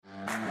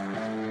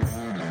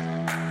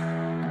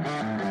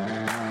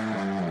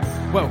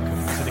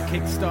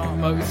Kickstart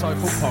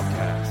Motorcycle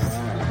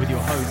Podcast with your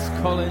hosts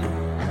Colin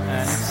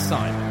and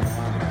Simon.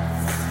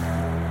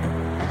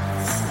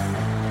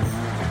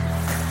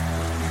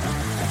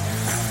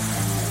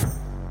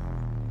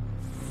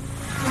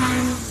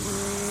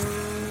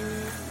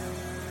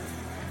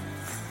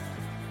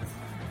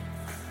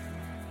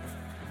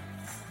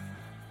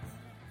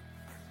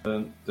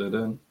 Dun, dun,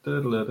 dun,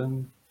 dun, dun,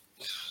 dun.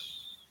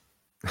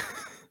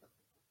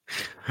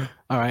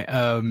 All right,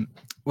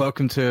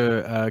 welcome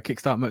to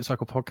Kickstart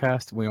Motorcycle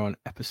Podcast. We're on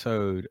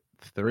episode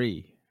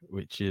 3,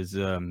 which is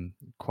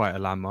quite a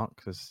landmark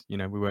because we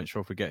weren't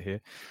sure if we'd get here.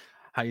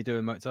 How you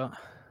doing, Mozart?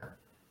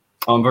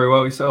 I'm very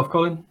well. Yourself,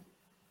 Colin?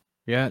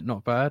 Yeah,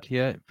 not bad.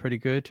 Yeah, pretty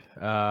good.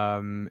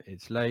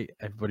 It's late,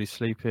 everybody's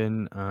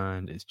sleeping,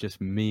 and it's just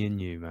me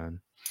and you, man.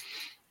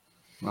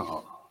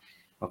 Oh,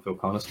 I feel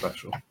kind of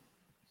special.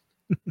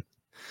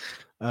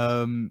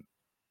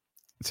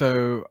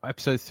 So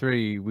episode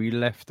 3, we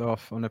left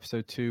off on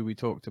episode 2. We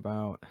talked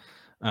about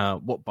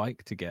what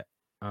bike to get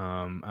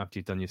after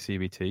you've done your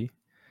CBT,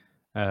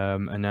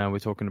 and now we're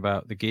talking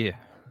about the gear.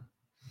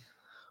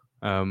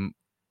 I'll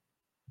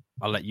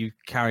let you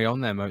carry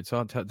on there,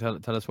 Mozart.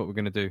 Tell us what we're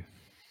going to do.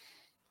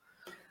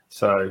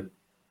 So,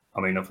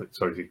 I mean,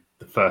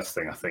 the first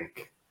thing I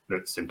think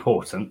that's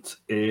important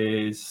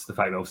is the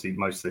fact that obviously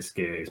most of this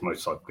gear is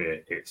motorcycle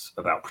gear. It's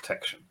about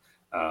protection.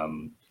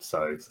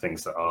 So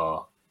things that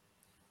are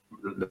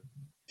the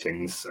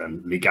things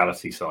and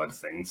legality side of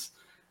things.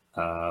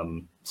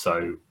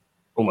 So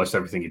almost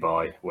everything you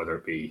buy, whether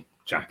it be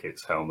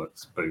jackets,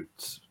 helmets,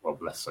 boots, well,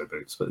 less so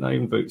boots, but not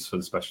even boots for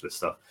the specialist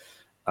stuff,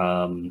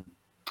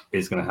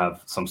 is going to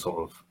have some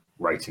sort of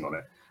rating on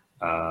it.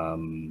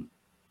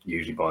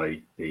 Usually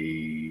by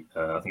the,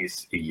 I think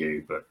it's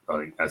EU, but I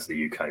think as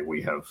the UK,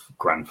 we have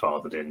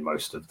grandfathered in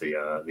most of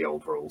the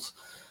old rules.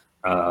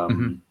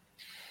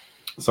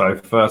 So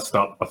first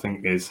up, I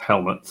think, is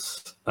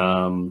helmets.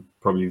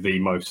 Probably the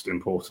most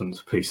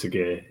important piece of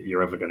gear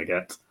you're ever going to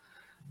get.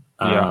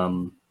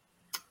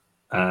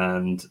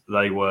 And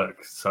they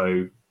work.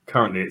 So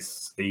currently,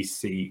 it's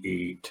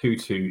ECE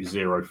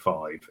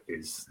 2205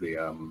 is the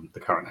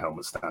current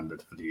helmet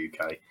standard for the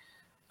UK.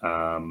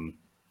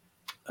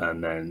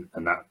 And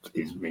that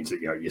means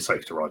that you're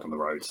safe to ride on the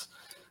roads.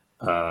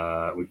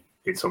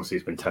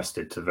 It's been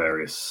tested to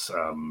various.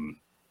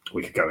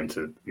 We could go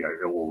into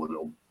all the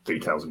little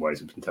details and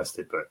ways it's been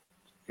tested, but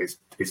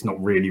it's not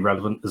really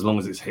relevant. As long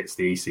as it hits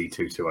the EC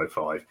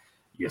 2205,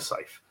 you're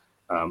safe.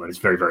 And it's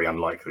very, very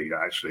unlikely that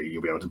actually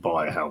you'll be able to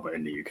buy a helmet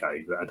in the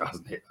UK that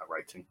doesn't hit that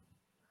rating.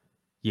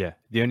 Yeah,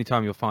 the only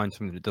time you'll find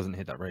something that doesn't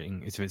hit that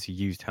rating is if it's a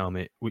used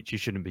helmet, which you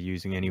shouldn't be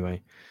using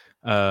anyway.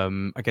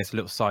 I guess a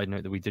little side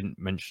note that we didn't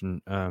mention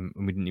and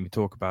we didn't even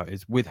talk about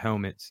is with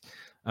helmets,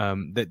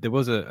 that there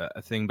was a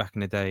thing back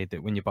in the day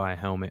that when you buy a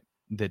helmet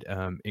that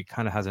it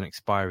kind of has an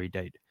expiry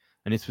date.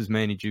 And this was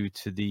mainly due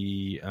to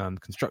the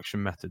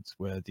construction methods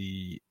where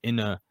the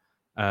inner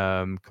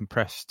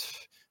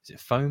compressed, is it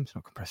foam? It's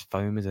not compressed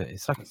foam, is it?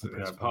 It's like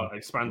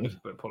expanded,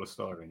 but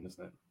polystyrene,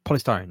 isn't it?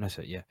 Polystyrene, that's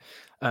it, yeah.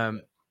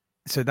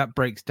 So that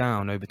breaks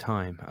down over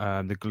time.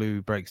 The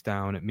glue breaks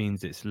down. It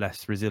means it's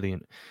less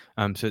resilient.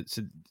 So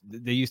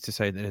they used to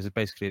say that there's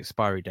basically an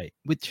expiry date,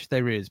 which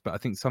there is, but I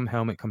think some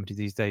helmet companies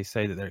these days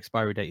say that their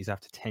expiry date is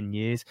after 10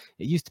 years.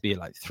 It used to be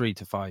like 3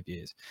 to 5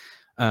 years.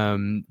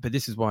 But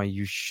this is why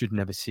you should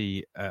never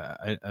see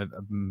a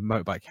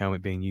motorbike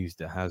helmet being used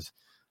that has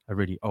a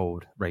really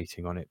old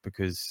rating on it,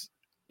 because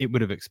it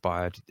would have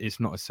expired. It's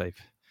not as safe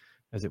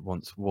as it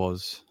once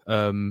was.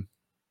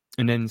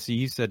 And then, so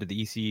you said that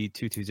the ECE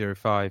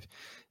 2205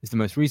 is the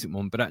most recent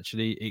one, but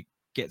actually it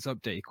gets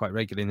updated quite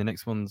regularly. And the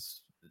next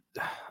one's,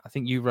 I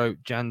think you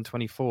wrote Jan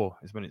 24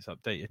 is when it's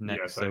updated next.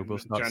 Yeah, so we'll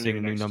start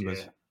seeing new numbers.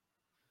 Year.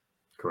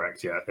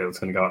 Correct, yeah. It's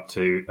going to go up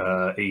to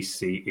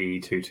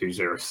ECE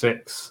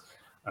 2206.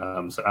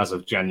 So as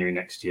of January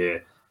next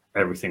year,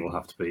 everything will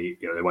have to be,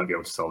 they won't be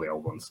able to sell the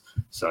old ones.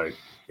 So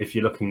if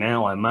you're looking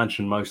now, I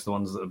imagine most of the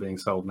ones that are being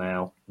sold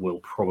now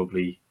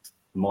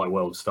might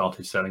well have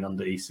started selling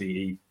under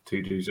ECE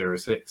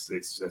 2206.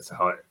 It's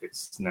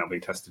now being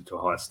tested to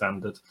a higher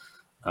standard.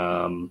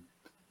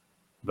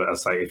 But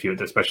as I say,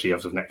 especially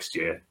as of next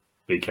year,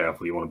 be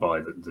careful. You want to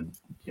buy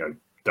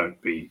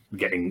don't be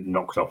getting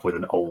knocked off with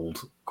an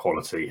old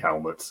quality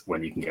helmet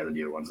when you can get the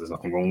new ones. There's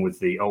nothing wrong with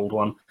the old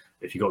one.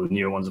 If you've got the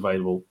newer ones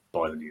available,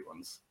 buy the new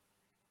ones.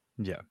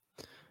 Yeah.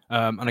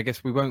 And I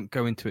guess we won't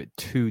go into it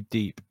too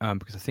deep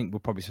because I think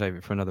we'll probably save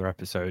it for another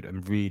episode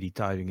and really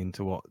diving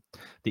into what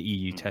the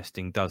EU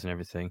testing does and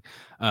everything.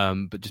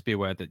 But just be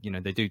aware that,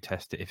 they do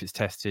test it. If it's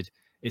tested,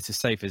 it's as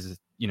safe as,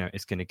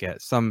 it's going to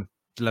get. Some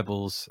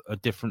levels are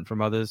different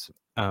from others,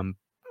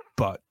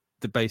 but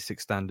the basic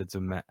standards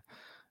are met.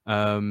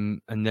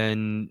 And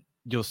then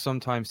you'll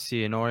sometimes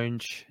see an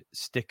orange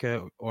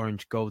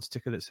gold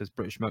sticker that says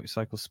British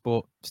Motorcycle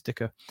Sport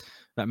sticker.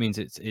 That means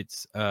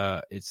it's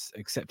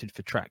accepted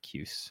for track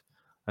use,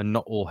 and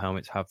not all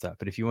helmets have that.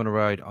 But if you want to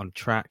ride on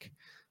track,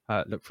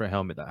 look for a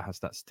helmet that has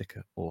that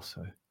sticker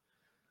also.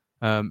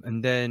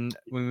 And then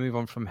when we move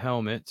on from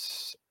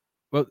helmets,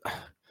 well,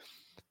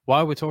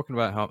 while we're talking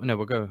about helmet, no,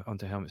 we'll go on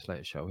to helmets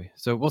later, shall we?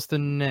 So what's the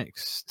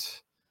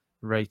next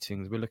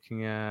ratings? We're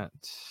looking at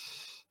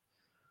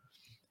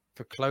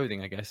for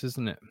clothing, I guess,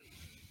 isn't it?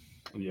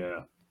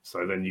 Yeah.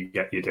 So then you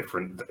get your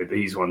different.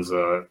 These ones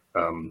are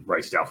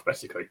rated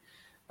alphabetically,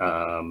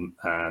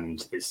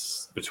 and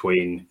it's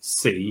between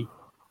C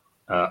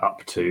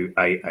up to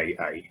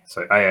AAA.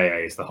 So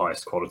AAA is the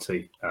highest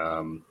quality.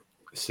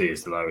 C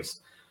is the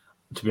lowest.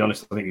 To be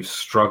honest, I think you've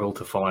struggled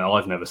to find.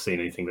 I've never seen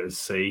anything that is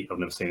C. I've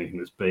never seen anything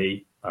that's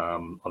B.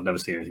 I've never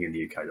seen anything in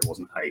the UK that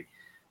wasn't A.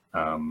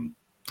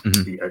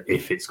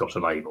 If it's got a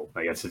label,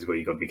 now this is where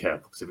you've got to be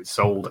careful, because if it's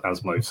sold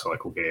as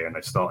motorcycle gear, and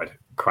they've started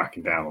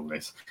cracking down on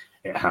this,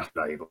 it has to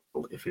be labeled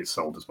if it's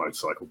sold as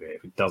motorcycle gear.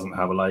 If it doesn't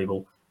have a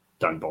label,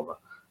 don't bother.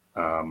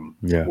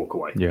 Walk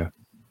away. Yeah.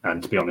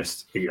 And to be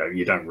honest,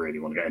 you don't really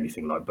want to get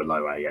anything like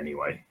below A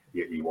anyway.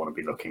 You want to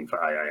be looking for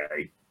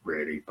AAA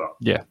really, but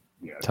yeah,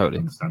 totally. I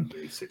understand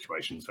the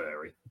situations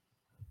vary.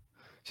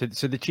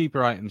 So the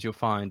cheaper items you'll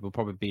find will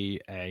probably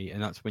be A,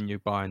 and that's when you're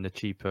buying the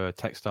cheaper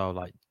textile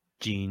like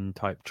jean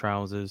type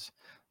trousers.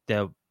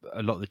 A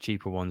lot of the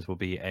cheaper ones will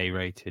be A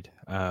rated,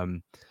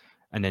 and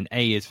then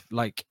A is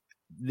like,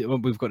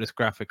 we've got this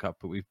graphic up,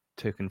 but we've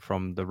taken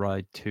from the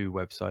Ride 2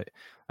 website,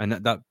 and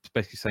that's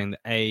basically saying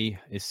that A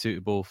is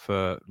suitable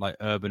for like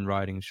urban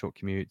riding and short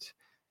commutes.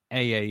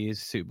 AA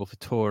is suitable for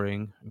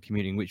touring and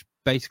commuting, which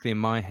basically in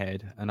my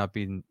head, and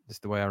this is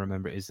the way I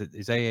remember it,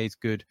 is AA is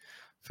good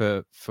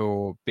for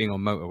being on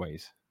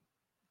motorways.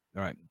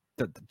 All right.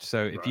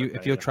 So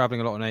if you're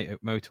traveling a lot on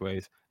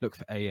motorways, look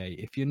for AA.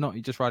 If you're not,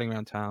 you're just riding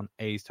around town,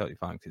 A is totally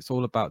fine. It's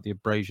all about the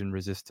abrasion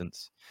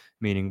resistance,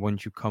 meaning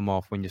once you come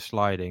off, when you're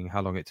sliding,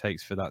 how long it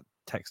takes for that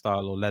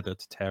textile or leather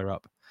to tear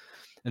up.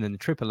 And then the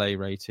AAA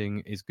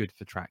rating is good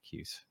for track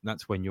use. And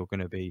that's when you're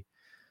going to be,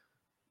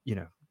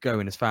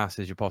 going as fast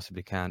as you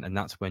possibly can, and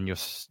that's when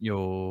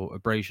your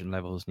abrasion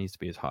levels needs to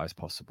be as high as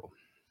possible.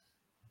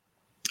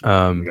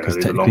 Because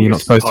technically you're not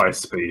supposed to.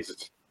 Highest speed.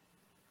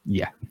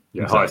 Yeah,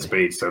 exactly. Highest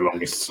speed, so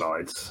longest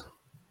slides.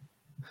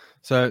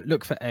 So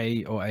look for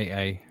A or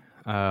AA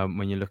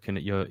when you're looking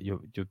at your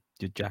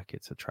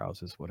jackets or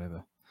trousers,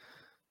 whatever.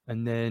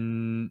 And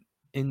then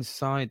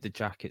inside the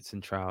jackets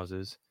and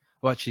trousers,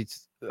 well, actually,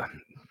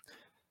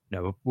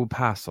 no, we'll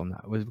pass on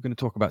that. We're going to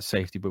talk about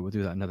safety, but we'll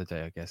do that another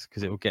day, I guess,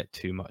 because it will get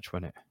too much,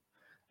 won't it?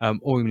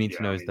 All we need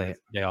to know is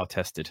they are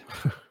tested.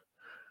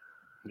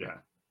 Yeah.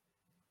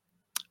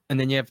 And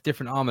then you have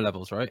different armor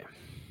levels, right?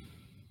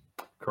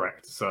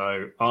 Correct.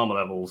 So armor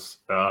levels,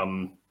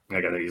 again,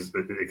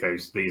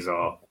 these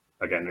are,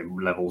 again,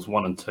 levels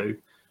 1 and 2.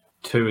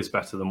 2 is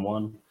better than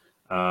 1.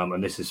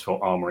 And this is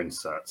for armor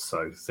inserts.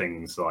 So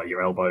things like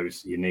your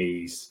elbows, your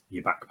knees,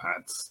 your back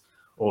pads,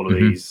 all of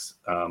these.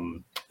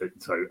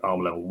 So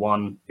armor level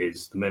 1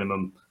 is the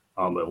minimum.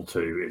 Armor level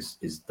 2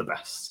 is the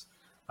best.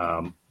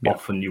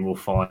 Often you will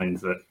find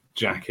that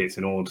jackets,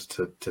 in order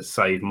to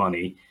save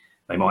money,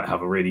 they might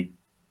have a really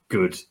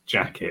good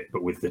jacket,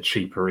 but with the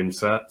cheaper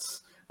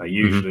inserts.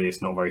 Usually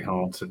it's not very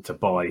hard to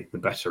buy the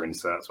better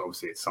inserts.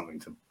 Obviously, it's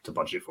something to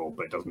budget for,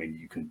 but it does mean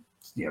you can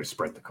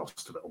spread the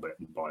cost a little bit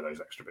and buy those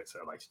extra bits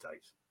at a later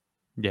date.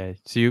 Yeah,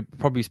 so you're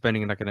probably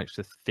spending like an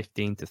extra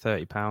 £15 to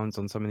 £30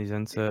 on some of these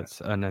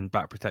inserts, and then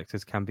back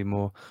protectors can be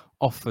more.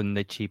 Often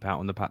they cheap out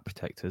on the back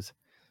protectors,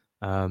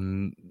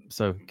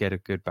 so get a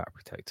good back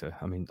protector.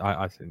 I mean,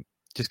 I think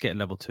just getting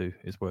level 2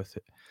 is worth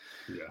it.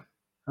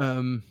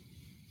 Yeah.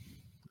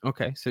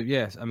 Okay, so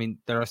yes, I mean,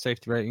 there are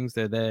safety ratings.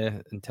 They're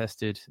there and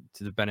tested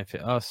to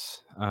benefit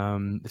us.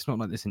 It's not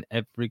like this in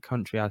every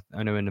country.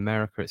 I know in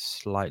America it's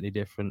slightly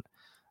different.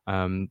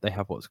 They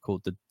have what's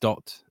called the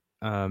DOT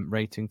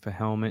rating for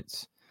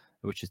helmets,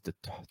 which is the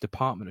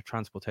Department of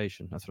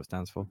Transportation. That's what it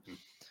stands for.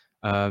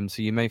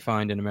 So you may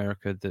find in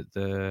America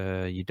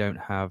that you don't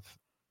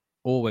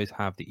always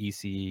have the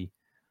ECE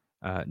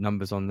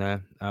numbers on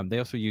there. They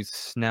also use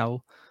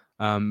Snell,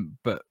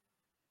 but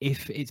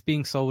if it's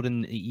being sold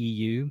in the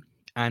EU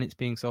and it's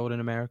being sold in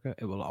America,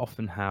 it will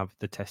often have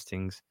the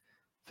testings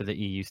for the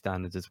EU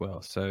standards as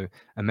well. So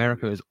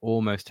America is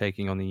almost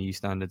taking on the EU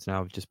standards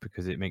now, just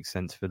because it makes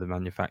sense for the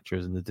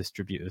manufacturers and the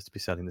distributors to be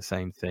selling the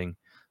same thing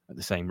at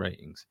the same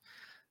ratings.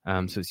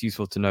 So it's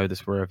useful to know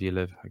this wherever you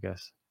live, I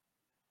guess.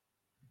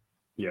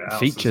 Yeah.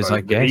 Features, so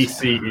I guess.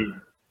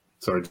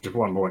 Sorry, just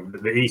one point.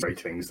 The ECE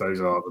ratings,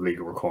 those are the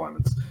legal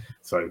requirements.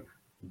 So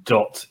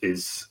DOT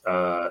is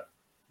the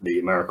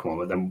American one,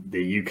 but then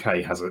the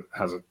UK has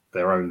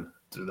their own.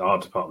 Our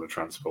Department of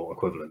Transport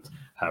equivalent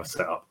have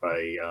set up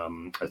a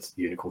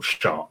unit called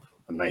SHARP,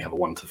 and they have a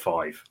 1 to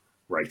 5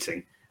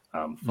 rating,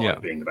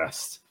 5 being the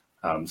best.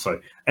 So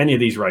any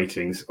of these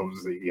ratings,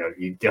 obviously,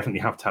 you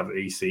definitely have to have the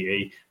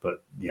ECE,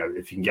 but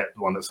if you can get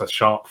one that's a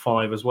SHARP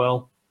 5 as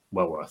well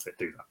worth it.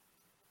 Do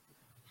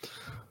that.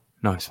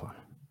 Nice one.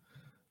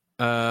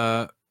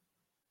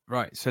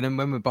 Right. So then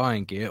when we're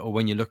buying gear, or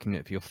when you're looking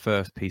at your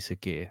first piece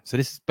of gear, so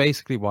this is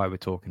basically why we're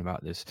talking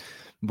about this.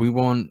 We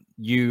want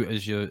you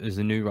as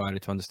a new rider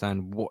to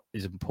understand what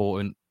is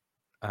important,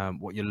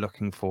 what you're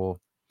looking for,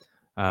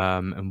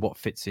 and what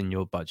fits in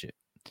your budget.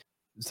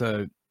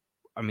 So,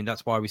 I mean,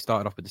 that's why we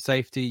started off with the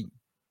safety.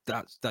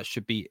 that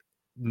should be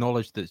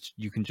knowledge that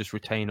you can just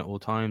retain at all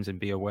times and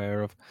be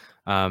aware of.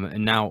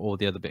 And now all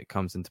the other bit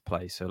comes into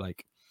play. So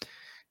like,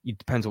 it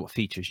depends on what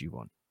features you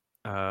want.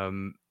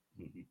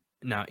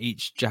 Now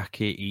each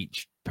jacket,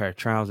 each pair of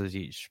trousers,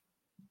 each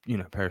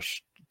pair of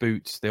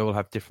boots, they all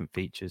have different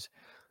features,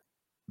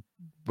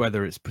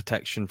 whether it's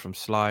protection from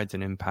slides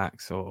and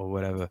impacts or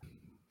whatever.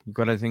 You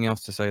got anything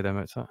else to say there,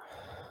 Mozart?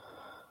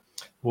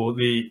 Well,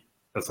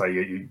 let's say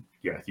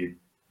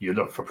you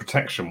look for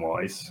protection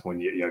wise when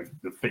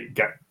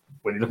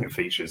when you're looking at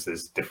features,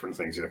 there's different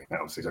things you're looking at.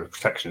 Obviously, so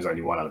protection is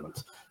only one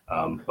element,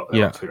 but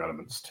there are two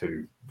elements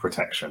to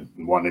protection.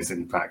 One is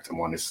impact and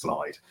one is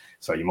slide.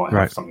 So you might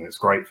have something that's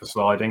great for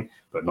sliding,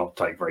 but not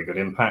take very good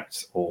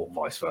impact, or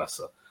vice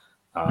versa.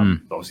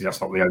 Obviously, that's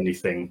not the only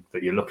thing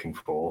that you're looking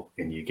for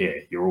in your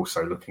gear. You're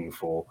also looking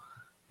for,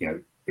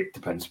 it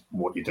depends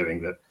what you're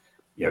doing.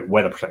 That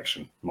weather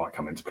protection might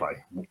come into play.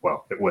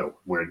 Well, it will.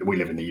 We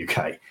live in the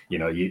UK.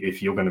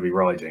 If you're going to be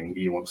riding,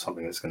 you want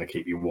something that's going to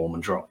keep you warm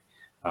and dry.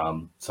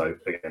 So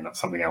again, that's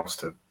something else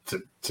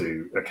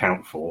to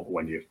account for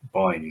when you're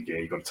buying your gear.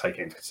 You've got to take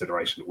it into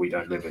consideration that we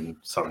don't live in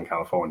Southern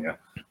California,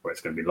 where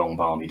it's going to be long,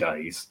 balmy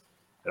days.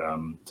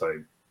 So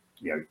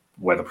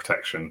weather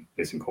protection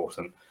is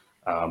important,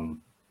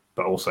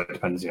 but also it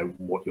depends,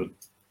 what you're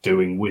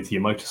doing with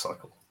your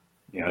motorcycle.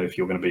 If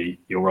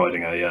you're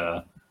riding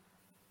a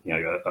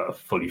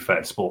fully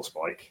fed sports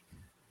bike,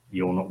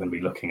 you're not going to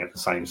be looking at the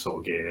same sort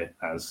of gear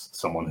as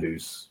someone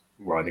who's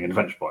riding an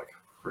adventure bike,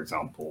 for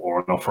example, or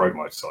an off-road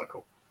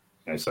motorcycle.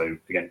 So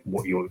again,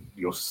 what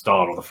your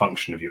style or the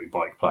function of your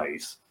bike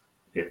plays,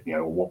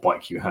 or what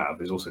bike you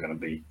have, is also going to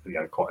be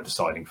quite a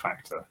deciding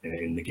factor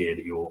in the gear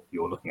that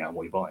you're looking at and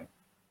what you're buying.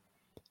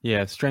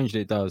 Yeah,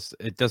 strangely it does.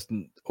 It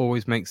doesn't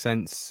always make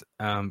sense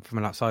from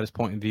an outsider's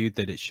point of view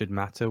that it should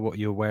matter what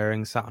you're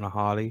wearing sat on a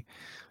Harley,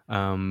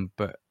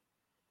 but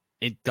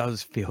it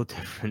does feel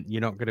different.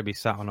 You're not going to be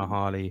sat on a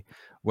Harley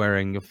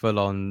wearing a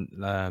full-on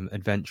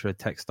adventure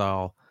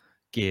textile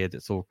gear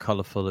that's all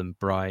colourful and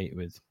bright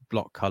with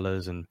block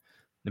colours and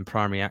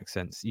primary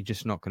accents. You're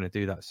just not going to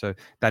do that. So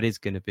that is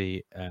going to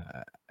be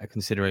a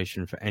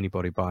consideration for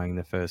anybody buying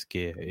their first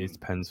gear. It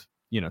depends,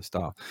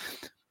 style.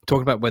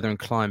 Talking about weather and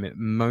climate,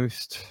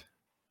 most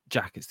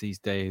jackets these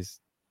days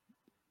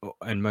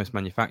and most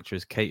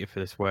manufacturers cater for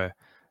this, where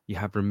you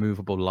have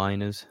removable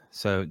liners,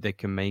 so they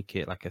can make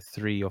it like a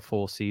 3 or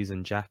 4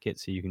 season jacket.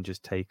 So you can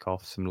just take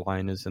off some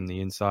liners on the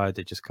inside;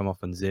 they just come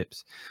off on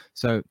zips.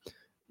 So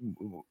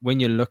when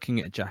you're looking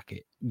at a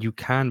jacket, you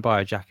can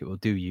buy a jacket that will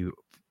do you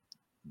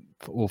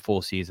for all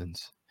 4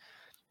 seasons,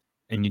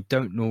 and you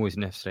don't always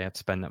necessarily have to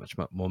spend that much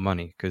more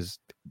money because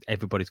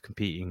everybody's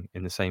competing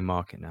in the same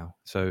market now.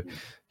 So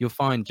you'll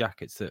find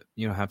jackets that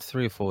have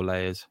 3 or 4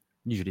 layers,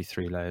 usually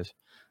 3 layers.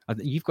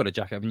 You've got a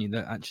jacket, haven't you,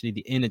 that actually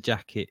the inner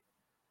jacket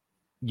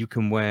you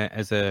can wear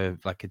as a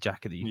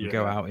jacket that you can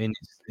go out in.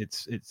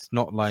 It's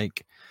not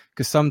like,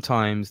 because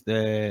sometimes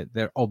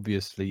they're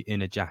obviously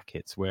inner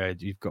jackets where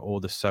you've got all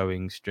the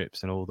sewing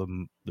strips and all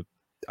the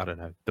I don't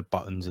know, the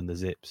buttons and the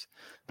zips,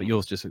 but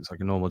yours just looks like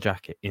a normal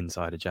jacket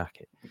inside a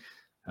jacket.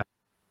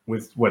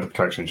 With weather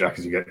protection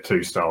jackets, you get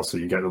 2 styles. So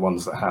you get the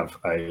ones that have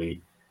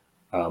a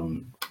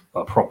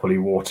properly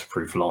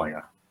waterproof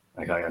liner,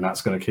 okay, and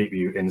that's going to keep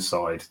you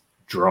inside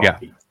dry. Yeah.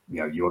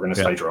 You are going to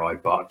stay dry,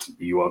 but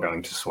you are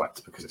going to sweat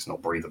because it's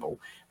not breathable,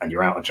 and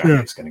your outer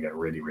jacket is going to get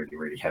really, really,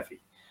 really heavy.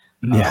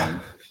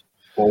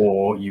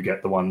 Or you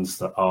get the ones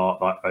that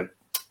are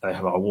they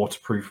have a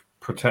waterproof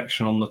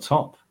protection on the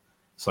top,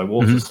 so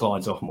water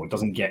slides off more. It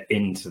doesn't get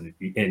into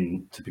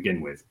to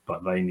begin with,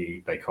 but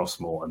they cost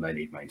more and they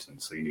need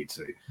maintenance. So you need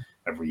to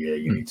every year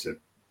need to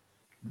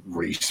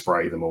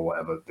respray them or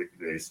whatever it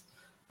is.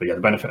 But yeah,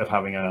 the benefit of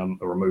having a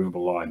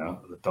removable liner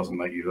that doesn't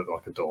make you look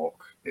like a dork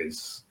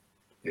is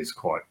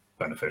quite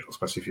beneficial,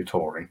 especially if you're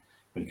touring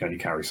when you can only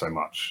carry so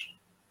much.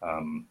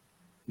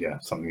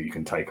 Something you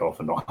can take off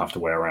and not have to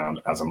wear around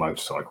as a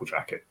motorcycle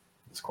jacket.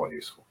 It's quite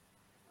useful.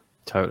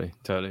 Totally.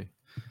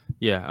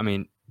 Yeah, I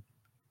mean,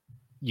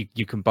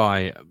 you can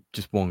buy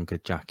just one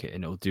good jacket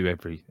and it'll do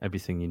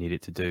everything you need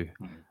it to do.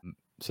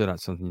 So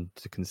that's something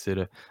to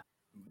consider.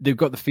 They've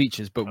got the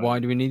features, but why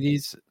do we need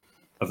these?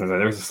 As I say,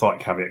 there is a slight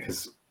caveat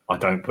because I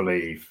don't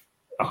believe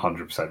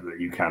 100% that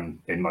you can,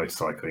 in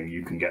motorcycling,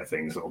 you can get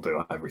things that will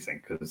do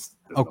everything. Because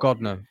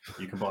no,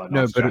 you can buy a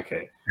nice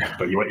jacket,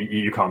 but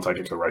you can't take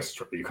it to a race.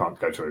 You can't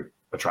go to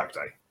a track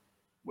day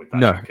with that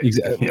jacket.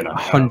 Exactly,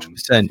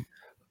 100%.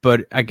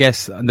 But I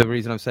guess the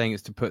reason I'm saying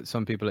is to put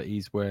some people at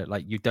ease, where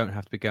you don't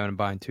have to be going and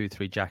buying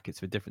 2-3 jackets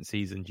for different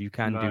seasons. You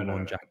can do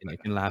one jacket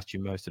that can last you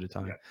most of the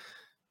time.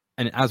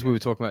 And as we were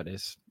talking about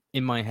this,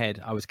 in my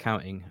head, I was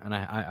counting, and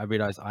I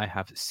realized I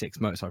have 6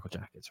 motorcycle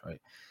jackets. Right,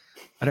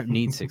 I don't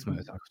need 6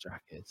 motorcycle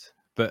jackets,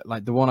 but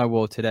the one I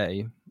wore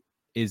today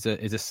is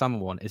a summer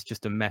one. It's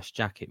just a mesh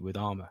jacket with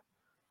armor,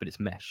 but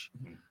it's mesh,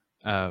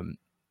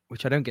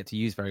 which I don't get to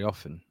use very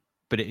often.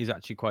 But it is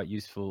actually quite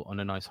useful on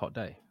a nice hot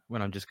day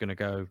when I'm just going to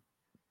go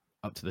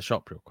up to the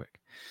shop real quick.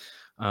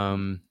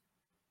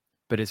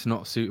 But it's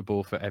not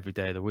suitable for every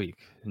day of the week.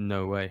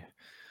 No way.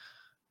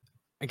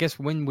 I guess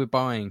when we're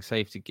buying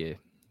safety gear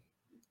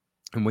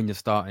and when you're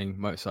starting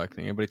motorcycling,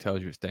 everybody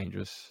tells you it's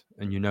dangerous,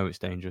 and you know it's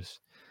dangerous.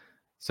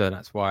 So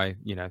that's why,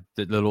 you know,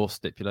 the law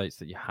stipulates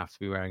that you have to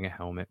be wearing a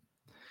helmet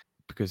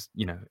because,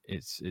 you know,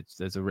 it's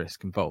there's a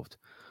risk involved.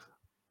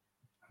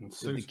 And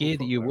The gear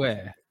that you footwear,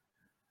 wear,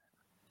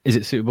 is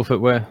it suitable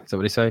footwear? Is that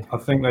what they say? I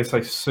think they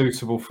say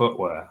suitable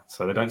footwear,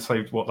 so they don't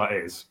say what that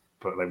is,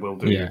 but they will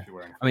do Yeah. if you're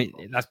wearing I mean,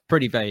 flip-flops. that's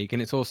pretty vague.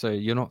 And it's also,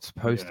 you're not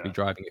supposed to be Yeah.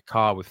 driving a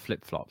car with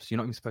flip flops. You're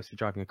not even supposed to be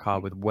driving a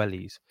car with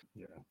wellies.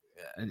 Yeah.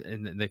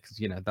 And because,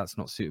 you know, that's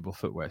not suitable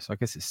footwear. So I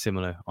guess it's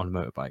similar on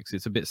motorbikes.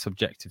 It's a bit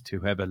subjective to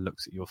whoever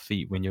looks at your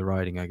feet when you're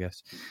riding, I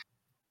guess.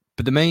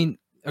 But the main,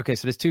 okay,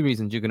 so there's two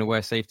reasons you're going to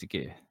wear safety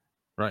gear,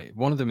 right?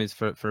 One of them is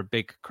for a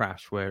big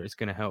crash where it's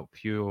going to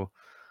help you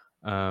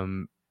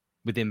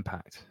with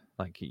impact,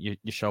 like your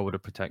shoulder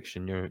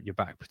protection, your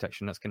back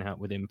protection. That's going to help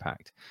with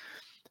impact.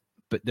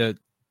 But the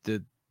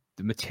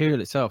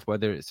material itself,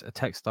 whether it's a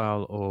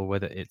textile or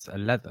whether it's a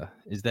leather,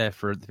 is there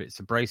for its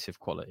abrasive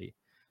quality.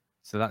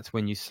 So that's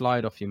when you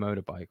slide off your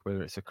motorbike,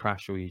 whether it's a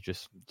crash or you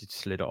just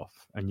slid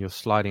off and you're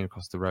sliding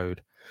across the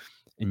road,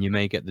 and you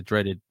may get the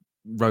dreaded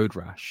road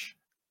rash,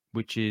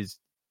 which is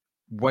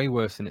way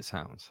worse than it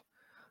sounds.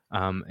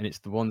 And it's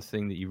the one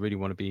thing that you really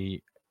want to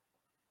be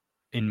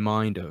in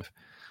mind of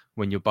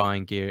when you're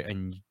buying gear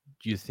and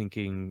you're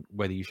thinking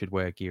whether you should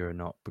wear gear or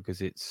not, because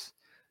it's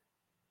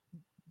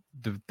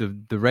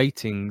the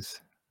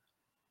ratings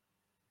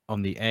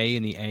on the A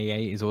and the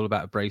AA is all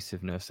about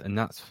abrasiveness, and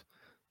that's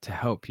to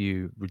help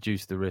you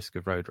reduce the risk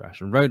of road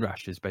rash. And road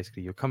rash is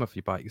basically you'll come off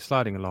your bike, you're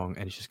sliding along,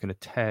 and it's just going to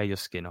tear your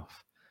skin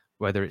off,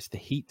 whether it's the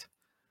heat,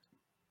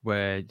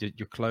 where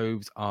your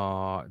clothes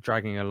are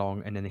dragging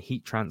along and then the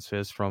heat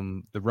transfers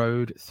from the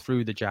road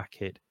through the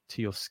jacket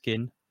to your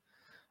skin,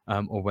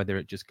 or whether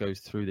it just goes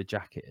through the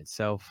jacket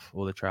itself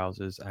or the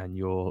trousers and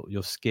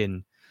your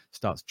skin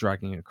starts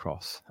dragging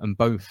across, and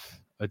both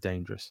are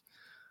dangerous.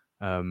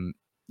 Yeah,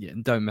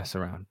 and don't mess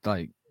around.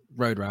 Like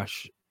road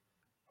rash,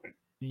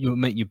 you'll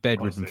make you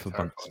bedridden for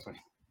months.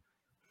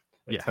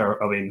 Yeah.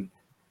 I mean,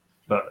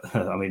 but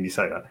I mean, you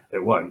say that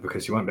it won't,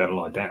 because you won't be able to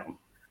lie down.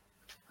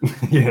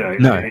 You know,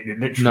 No, it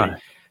literally. no.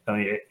 I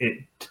mean,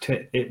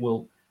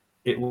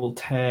 it will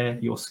tear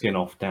your skin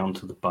off down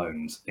to the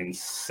bones in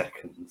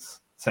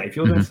seconds. So if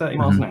you're doing 30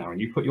 miles an hour and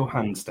you put your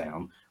hands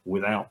down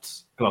without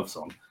gloves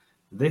on,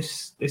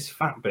 this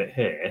fat bit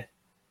here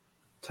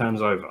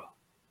turns over.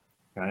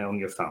 Okay, on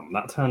your thumb,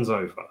 that turns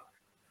over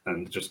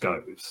and just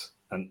goes.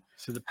 And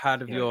so the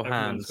pad of your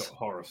hands. Got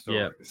horror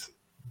stories.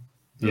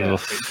 Yeah.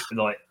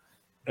 Like,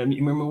 and you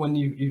remember when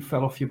you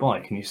fell off your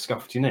bike and you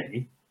scuffed your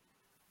knee?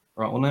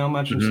 Right. Well, now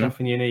imagine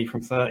scuffing your knee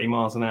from 30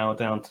 miles an hour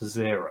down to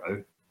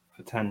 0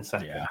 for 10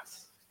 seconds. Yeah.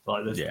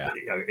 Like this, you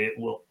know, it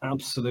will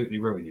absolutely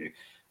ruin you.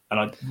 And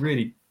I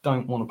really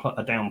don't want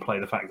to downplay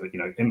the fact that, you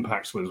know,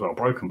 impacts as well.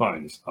 Broken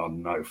bones are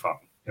no fun.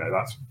 You know,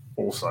 that's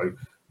also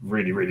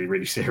really, really,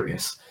 really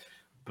serious.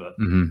 But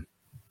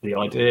the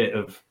idea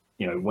of,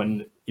 you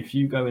know, if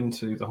you go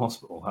into the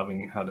hospital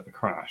having had a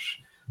crash,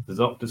 the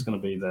doctor's going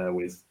to be there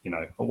with, you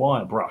know, a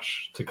wire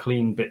brush to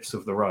clean bits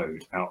of the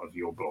road out of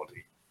your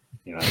body.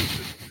 You know,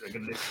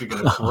 they're literally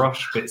going to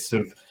brush bits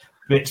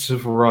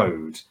of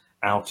road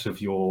out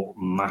of your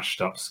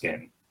mashed up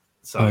skin.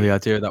 So the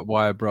idea of that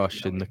wire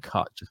brush in the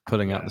cut, just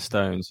pulling out the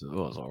stones,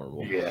 was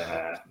horrible.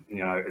 Yeah,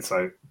 you know,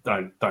 so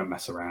don't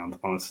mess around.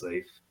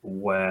 Honestly,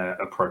 wear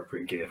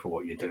appropriate gear for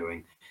what you're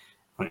doing.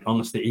 I mean,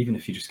 honestly, even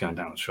if you're just going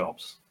down to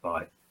shops,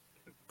 like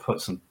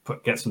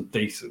get some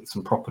decent,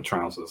 some proper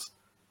trousers,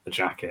 a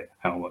jacket,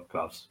 helmet,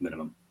 gloves,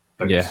 minimum.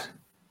 Boots. Yeah,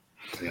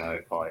 you know,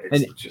 like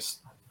it's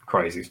just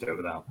crazy to do it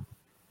without.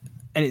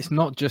 And it's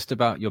not just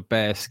about your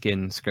bare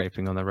skin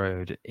scraping on the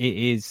road. It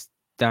is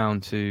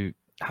down to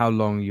how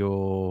long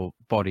your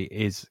body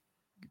is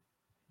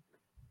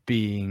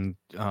being,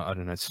 I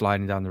don't know,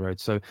 sliding down the road.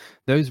 So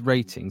those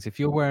ratings, if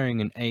you're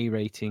wearing an A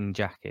rating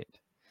jacket,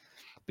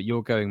 but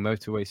you're going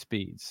motorway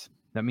speeds,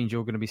 that means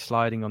you're going to be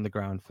sliding on the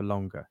ground for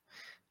longer.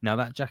 Now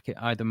that jacket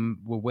either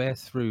will wear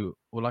through,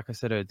 or like I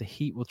said, the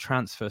heat will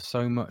transfer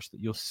so much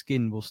that your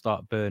skin will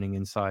start burning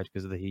inside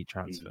because of the heat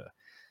transfer.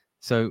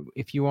 So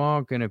if you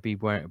are going to be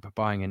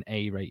buying an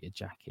A-rated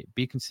jacket,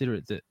 be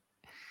considerate that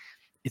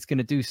it's going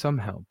to do some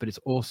help, but it's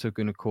also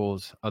going to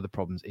cause other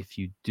problems if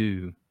you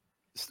do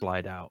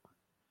slide out.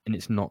 And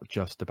it's not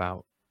just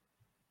about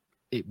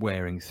it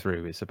wearing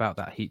through. It's about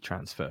that heat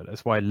transfer.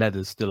 That's why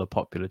leather's still a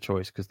popular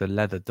choice, because the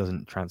leather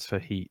doesn't transfer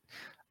heat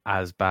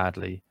as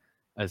badly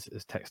as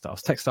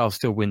textiles. Textiles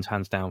still wins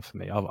hands down for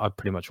me. I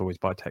pretty much always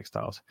buy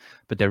textiles,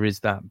 but there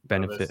is that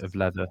benefit of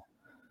leather.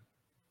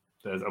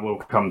 We'll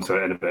come to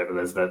it in a bit, but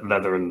there's the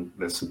leather, and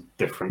there's some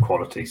different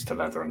qualities to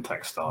leather and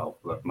textile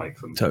that make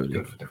them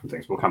good for different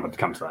things. We'll come to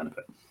that in a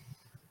bit.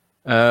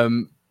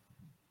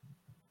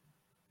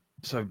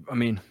 So, I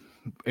mean,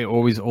 it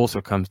always also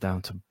comes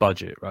down to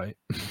budget, right?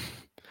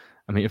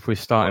 I mean, if we're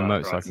starting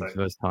motorcycling for the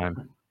first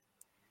time.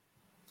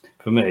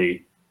 For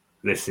me,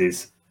 this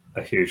is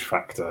a huge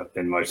factor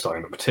in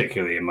motorcycling, but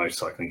particularly in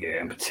motorcycling gear,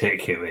 and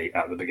particularly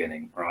at the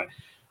beginning, right?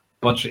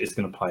 Budget is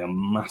going to play a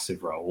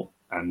massive role.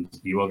 and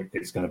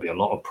it's going to be a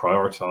lot of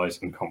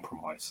prioritize and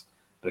compromise,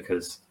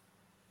 because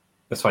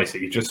let's face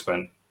it, you just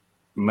spent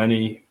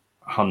many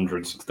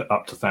hundreds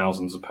up to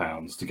thousands of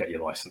pounds to get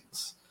your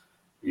license.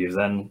 You've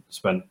then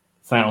spent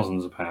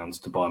thousands of pounds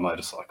to buy a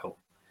motorcycle.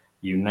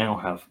 You now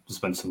have to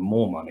spend some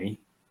more money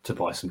to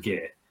buy some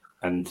gear,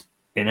 and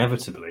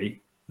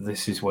inevitably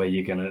this is where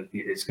you're not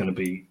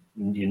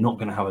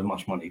going to have as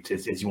much money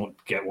as you want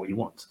to get what you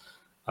want.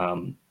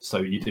 So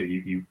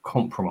you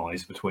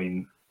compromise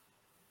between,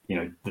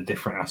 the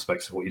different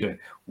aspects of what you're doing.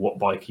 What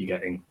bike are you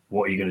getting?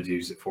 What are you going to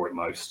use it for it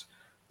most?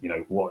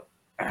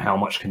 How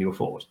much can you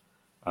afford?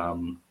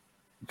 Because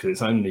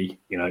it's only,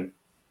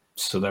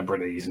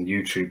 celebrities and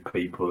YouTube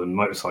people and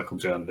motorcycle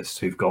journalists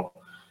who've got,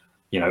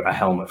 a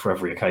helmet for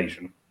every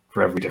occasion,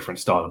 for every different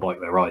style of bike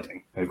they're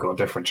riding. Who've got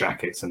different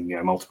jackets and,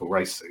 multiple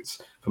race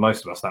suits. For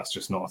most of us, that's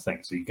just not a thing.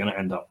 So you're going to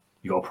end up,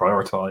 you've got to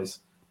prioritize,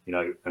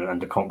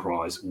 and to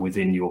compromise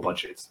within your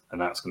budget. And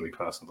that's going to be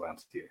personal down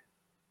to you.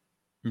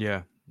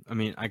 Yeah. I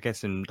mean, I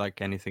guess in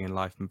like anything in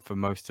life, for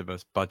most of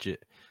us,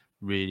 budget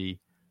really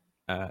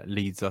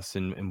leads us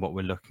in what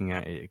we're looking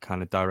at. It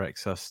kind of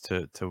directs us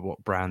to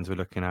what brands we're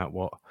looking at,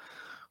 what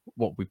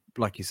we,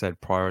 like you said,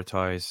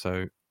 prioritize.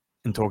 So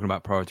in talking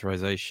about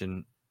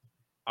prioritization,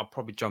 I'll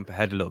probably jump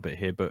ahead a little bit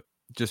here, but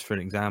just for an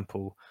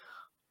example,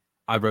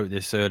 I wrote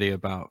this earlier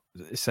about,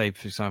 say,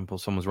 for example,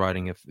 someone's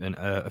riding a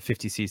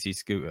 50cc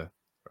scooter,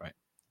 right?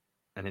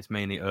 And it's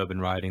mainly urban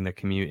riding, they're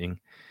commuting.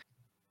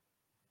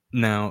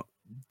 Now,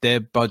 their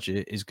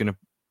budget is going to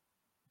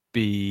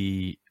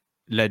be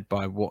led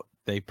by what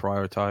they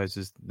prioritize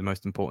as the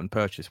most important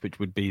purchase, which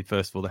would be,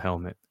 first of all, the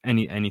helmet.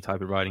 Any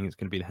type of riding, it's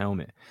going to be the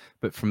helmet.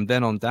 But from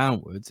then on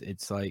downwards,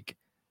 it's like,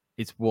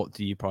 it's what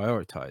do you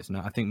prioritize?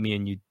 Now, I think me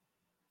and you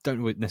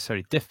don't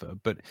necessarily differ,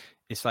 but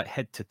it's like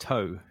head to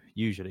toe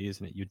usually,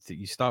 isn't it?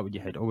 You start with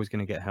your head, always going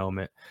to get a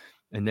helmet,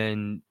 and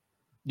then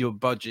your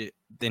budget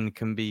then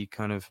can be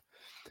kind of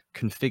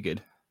configured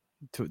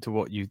to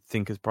what you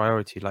think is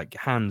priority. Like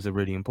hands are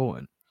really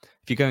important.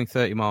 If you're going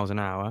 30 miles an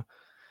hour,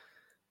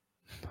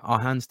 are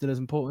hands still as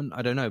important?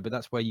 I don't know, but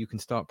that's where you can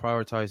start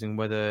prioritizing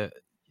whether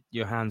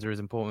your hands are as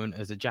important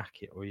as a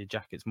jacket, or your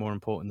jacket's more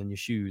important than your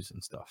shoes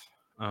and stuff.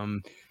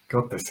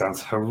 God, this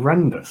sounds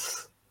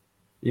horrendous.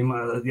 You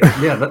might,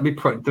 yeah. Let me.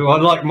 Do I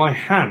like my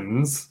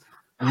hands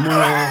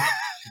more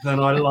than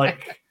I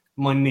like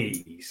my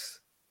knees?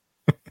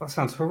 That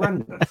sounds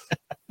horrendous.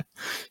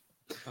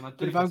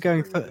 But if I'm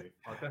going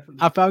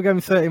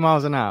 30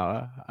 miles an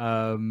hour,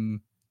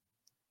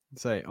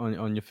 say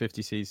on your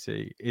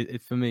 50cc,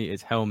 it for me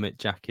it's helmet,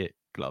 jacket,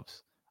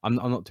 gloves. I'm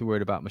not too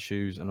worried about my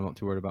shoes, and I'm not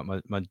too worried about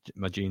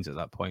my jeans at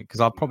that point,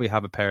 because I'll probably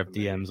have a pair of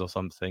DMs or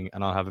something,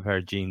 and I'll have a pair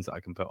of jeans that I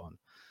can put on.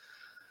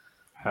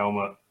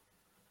 Helmet,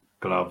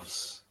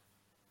 gloves,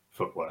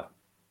 footwear.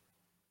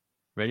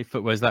 Really?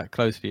 Footwear's that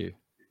close for you?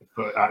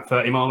 But at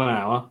 30 miles an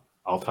hour,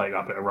 I'll take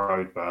that bit of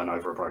road burn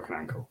over a broken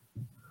ankle.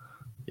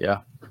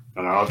 Yeah.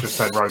 And I've just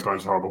said road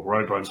burn's horrible.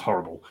 Road burn's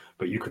horrible,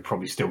 but you could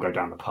probably still go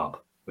down the pub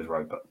with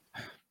road burn.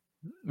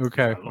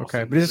 Okay.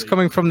 But this is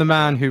coming from the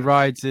man who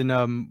rides in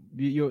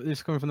this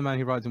is coming from the man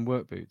who rides in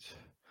work boots.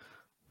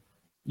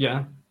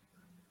 Yeah.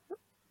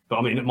 But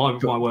I mean,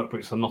 my work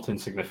boots are not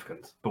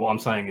insignificant. But what I'm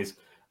saying is,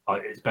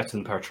 it's better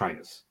than a pair of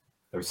trainers.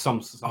 There is some.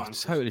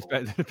 Totally, it's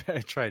better than a pair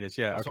of trainers.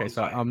 Yeah. Okay.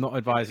 So I'm not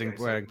advising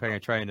wearing a pair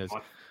of trainers.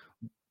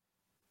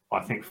 I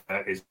think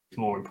that is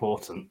more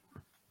important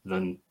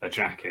than a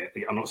jacket.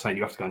 I'm not saying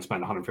you have to go and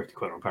spend 150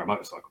 quid on a pair of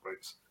motorcycle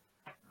boots,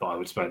 but I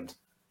would spend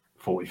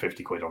 40,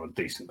 50 quid on a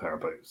decent pair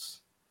of boots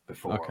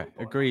before. Okay,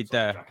 agreed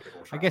there.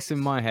 I guess in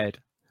my head,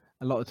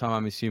 a lot of the time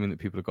I'm assuming that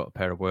people have got a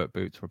pair of work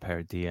boots or a pair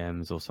of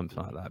DMs or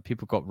something like that.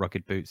 People got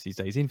rugged boots these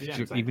days, even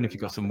if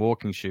you've got some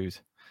walking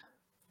shoes.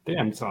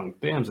 DMs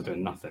are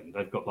doing nothing.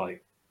 They've got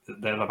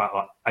they're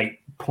about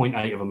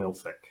 8.8 of a mil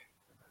thick.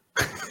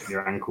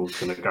 Your ankle's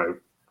going to go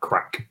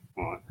crack.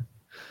 Right.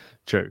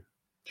 True.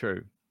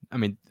 I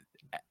mean,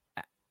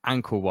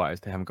 ankle-wise,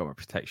 they haven't got much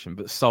protection,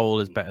 but sole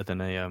is better than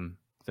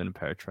a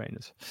pair of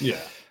trainers. Yeah.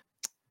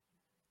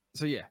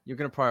 So yeah, you're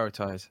going to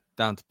prioritize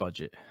down to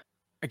budget.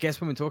 I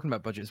guess when we're talking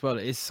about budget as well,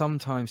 it is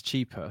sometimes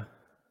cheaper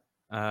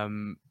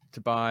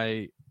to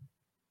buy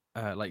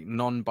like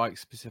non-bike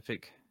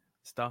specific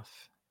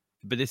stuff.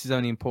 But this is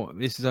only important.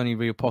 This is only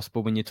really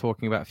possible when you're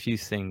talking about a few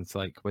things,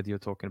 like whether you're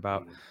talking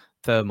about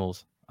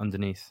thermals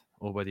underneath,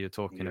 or whether you're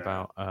talking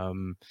about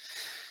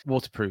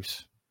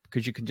waterproofs,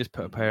 because you can just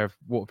put a pair of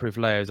waterproof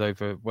layers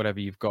over whatever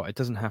you've got. It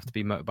doesn't have to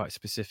be motorbike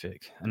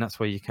specific, and that's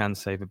where you can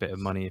save a bit of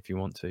money if you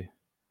want to.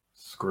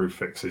 Screw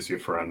fix is your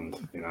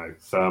friend,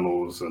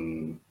 thermals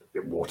and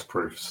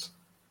waterproofs.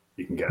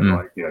 You can get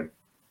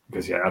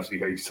because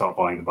absolutely, you start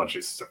buying the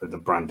budgets, the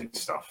branded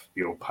stuff.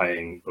 You're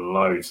paying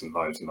loads and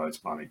loads and loads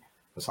of money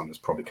for something that's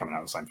probably coming out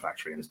of the same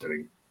factory and is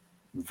doing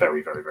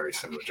very, very, very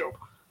similar job.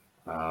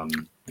 So,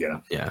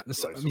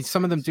 I mean,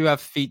 some of them do have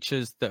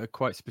features that are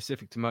quite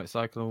specific to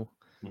motorcycles,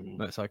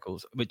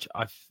 which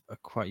are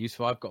quite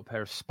useful. I've got a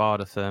pair of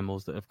Spada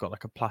thermals that have got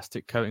like a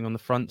plastic coating on the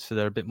front, so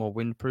they're a bit more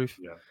windproof.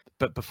 Yeah.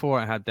 But before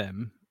I had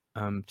them,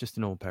 just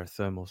an old pair of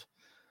thermals,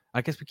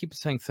 I guess we keep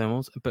saying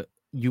thermals, but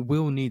you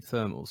will need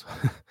thermals.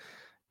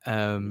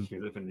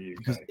 You live in the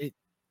because UK.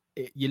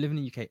 you live in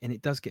the UK and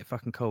it does get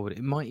fucking cold.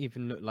 It might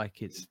even look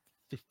like it's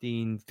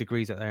 15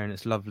 degrees out there and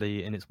it's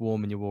lovely and it's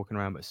warm and you're walking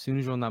around, but as soon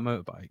as you're on that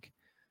motorbike,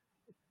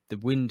 the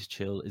wind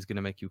chill is going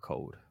to make you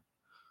cold.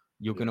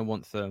 You're going to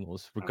want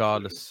thermals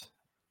regardless. Absolutely.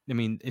 I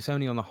mean, it's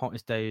only on the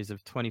hottest days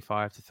of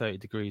 25 to 30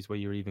 degrees where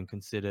you even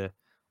consider,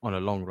 on a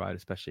long ride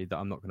especially, that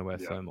I'm not going to wear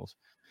thermals.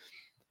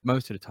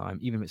 Most of the time,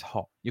 even if it's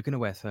hot, you're going to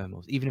wear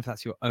thermals, even if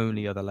that's your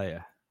only other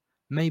layer.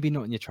 Maybe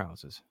not in your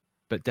trousers,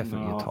 but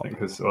definitely your top. I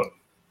think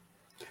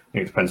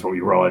it depends what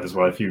you ride as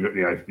well. If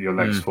you your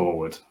legs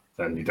forward,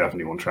 then you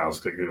definitely want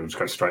trousers that just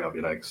go straight up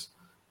your legs.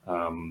 But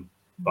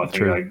I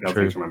think the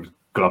other thing to remember is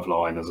glove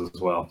liners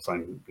as well. So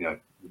you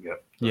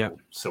get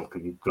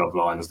silken glove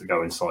liners that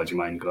go inside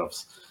your main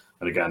gloves.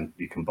 And again,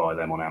 you can buy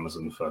them on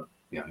Amazon for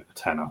a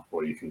tenner,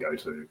 or you can go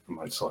to a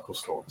motorcycle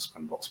store and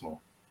spend lots more.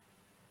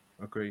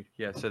 Agreed.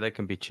 Yeah, so they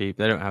can be cheap.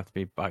 They don't have to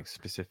be bike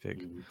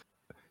specific.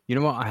 You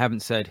know what I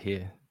haven't said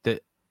here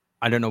that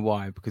I don't know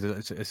why,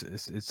 because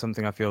it's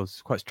something I feel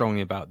quite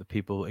strongly about that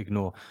people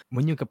ignore.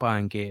 When you're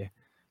buying gear,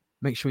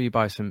 make sure you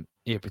buy some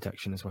ear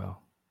protection as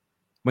well.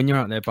 When you're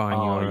out there buying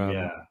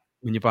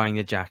when you're buying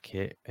your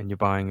jacket and you're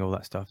buying all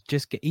that stuff,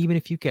 just even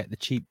if you get the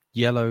cheap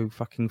yellow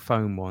fucking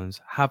foam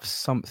ones, have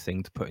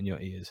something to put in your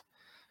ears,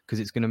 because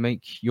it's going to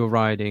make your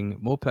riding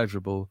more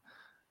pleasurable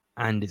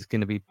and it's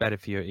going to be better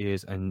for your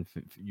ears and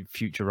for your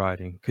future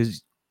riding.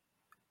 Because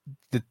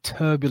the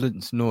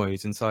turbulence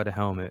noise inside a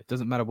helmet,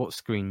 doesn't matter what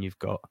screen you've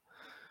got,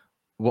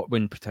 what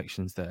wind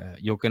protection's there,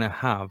 you're going to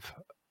have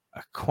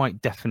a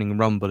quite deafening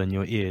rumble in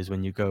your ears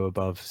when you go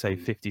above, say,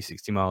 50,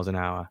 60 miles an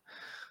hour.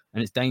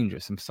 And it's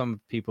dangerous. And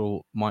some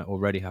people might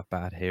already have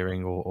bad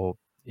hearing or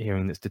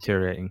hearing that's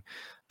deteriorating.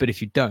 But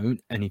if you don't,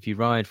 and if you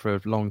ride for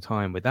a long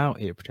time without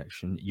ear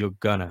protection, you're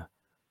going to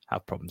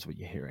have problems with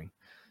your hearing.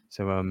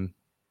 So,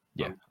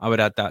 I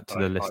would add that to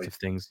the list of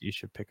things you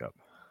should pick up.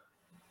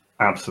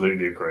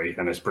 Absolutely agree.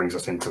 And this brings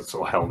us into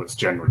sort of helmets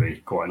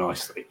generally quite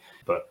nicely.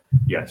 But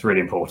yeah, it's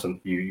really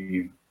important.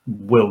 You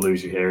will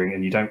lose your hearing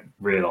and you don't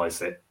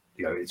realize it.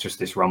 It's just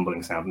this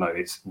rumbling sound. No,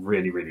 it's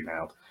really, really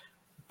loud.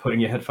 Putting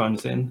your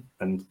headphones in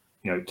and,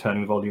 turning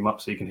the volume up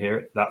so you can hear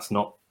it, that's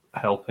not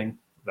helping.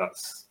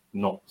 That's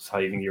not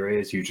saving your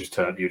ears. You're just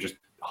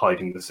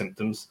hiding the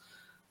symptoms.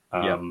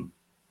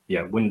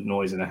 Wind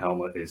noise in a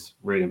helmet is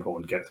really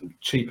important. Get some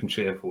cheap and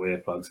cheerful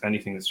earplugs,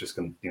 anything that's just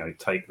going to,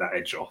 take that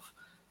edge off.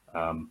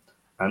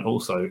 And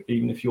also,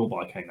 even if your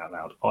bike ain't that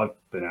loud, I've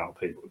been out with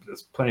people.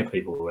 There's plenty of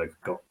people who have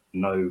got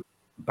no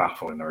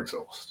baffle in their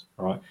exhaust.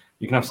 Right?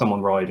 You can have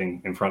someone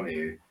riding in front of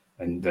you,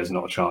 and there's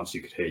not a chance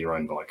you could hear your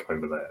own bike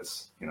over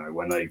theirs.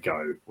 When they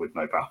go with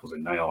no baffles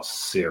in, they are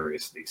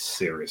seriously,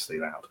 seriously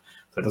loud.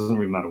 So it doesn't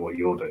really matter what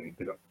you're doing.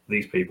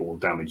 These people will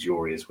damage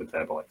your ears with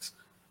their bikes.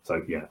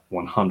 So yeah,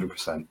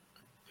 100%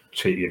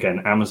 cheap.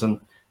 Again, Amazon,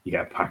 you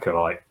get a pack of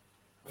like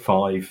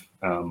five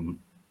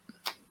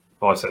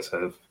sets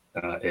of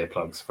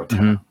earplugs for a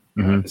tenner.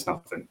 It's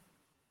nothing.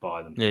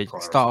 Buy them. Yeah,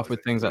 start off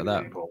with things like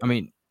that. Really, I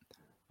mean,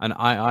 and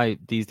I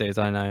these days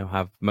I now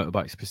have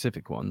motorbike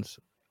specific ones,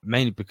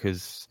 mainly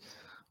because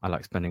I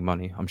like spending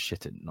money. I'm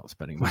shit at not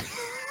spending money.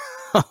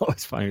 I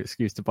always find an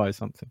excuse to buy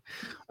something.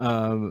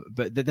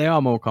 But they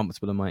are more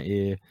comfortable in my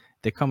ear.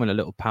 They come in a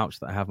little pouch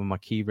that I have on my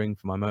key ring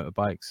for my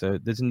motorbike. So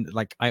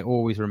I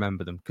always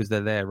remember them because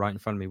they're there right in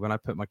front of me. When I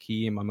put my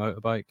key in my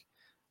motorbike,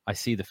 I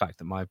see the fact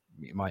that my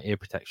ear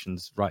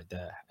protection's right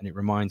there, and it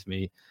reminds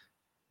me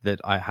that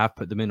I have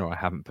put them in or I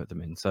haven't put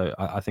them in. So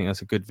I think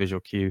that's a good visual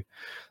cue,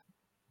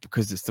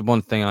 because it's the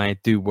one thing I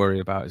do worry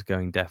about is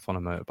going deaf on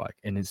a motorbike,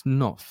 and it's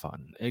not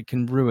fun. It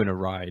can ruin a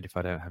ride if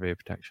I don't have ear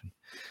protection.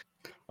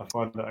 I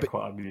find that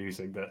quite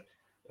amusing that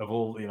of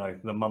all,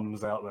 the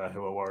mums out there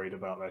who are worried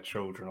about their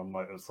children on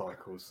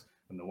motorcycles,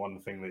 and the one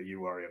thing that you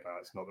worry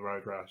about, it's not the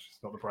road rash,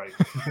 it's not the brake,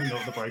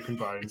 not the broken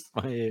bones.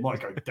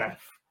 Might go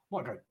deaf.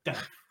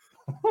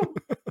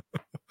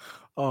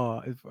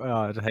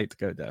 I'd hate to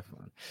go deaf,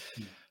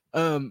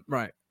 man.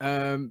 Right.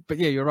 But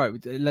yeah, you're right.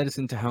 It led us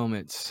into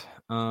helmets.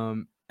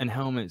 And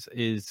helmets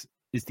is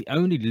the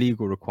only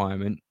legal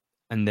requirement,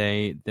 and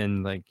they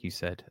then, like you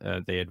said,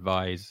 they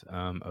advise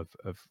of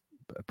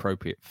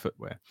appropriate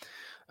footwear.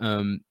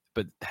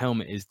 But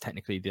helmet is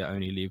technically the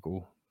only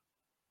legal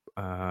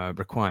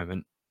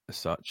requirement as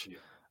such,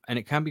 and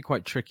it can be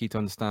quite tricky to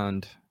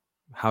understand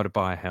how to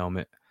buy a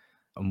helmet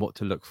and what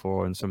to look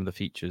for and some of the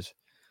features.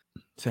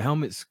 So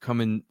helmets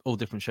come in all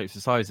different shapes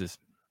and sizes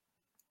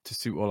to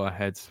suit all our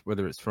heads,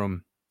 whether it's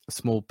from a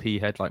small pea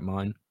head like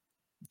mine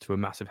to a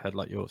massive head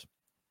like yours.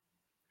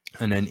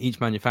 And then each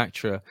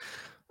manufacturer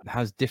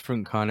has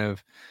different kind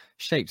of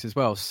shapes as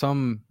well.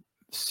 Some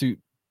suit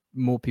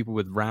more people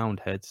with round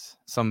heads.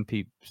 Some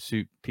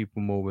suit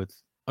people more with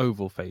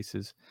oval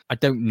faces. I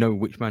don't know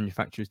which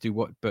manufacturers do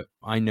what, but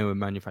I know a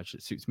manufacturer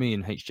that suits me,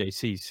 and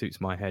HJC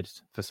suits my head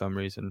for some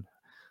reason.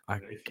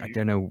 I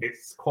don't know.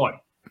 It's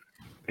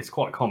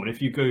quite common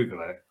if you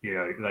Google it.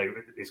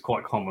 It's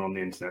quite common on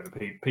the internet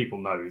that people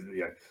know.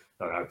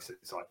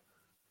 It's like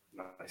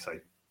they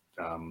say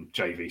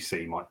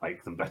JVC might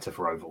make them better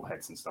for oval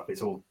heads and stuff.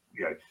 It's all,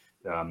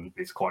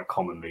 it's quite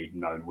commonly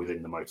known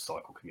within the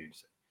motorcycle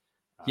community.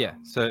 Yeah,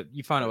 so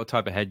you find out what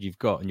type of head you've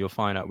got, and you'll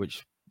find out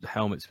which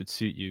helmets would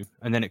suit you,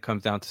 and then it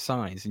comes down to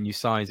size, and you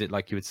size it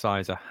like you would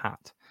size a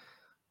hat,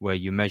 where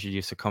you measure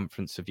your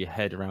circumference of your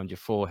head around your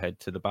forehead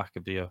to the back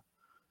of your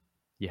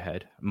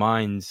head.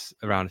 Mine's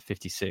around a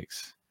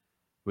 56,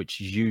 which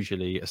is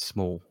usually a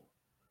small.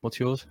 What's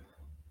yours?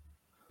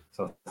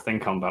 So I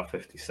think I'm about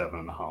 57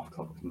 and a half. I've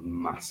got a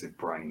massive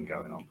brain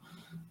going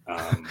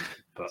on.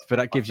 But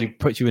that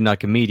puts you in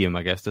like a medium,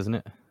 I guess, doesn't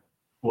it?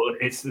 Well,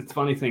 it's the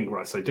funny thing,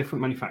 right? So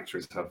different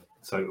manufacturers have.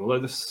 So although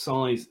the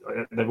size,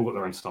 they've all got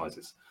their own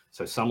sizes.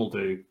 So some will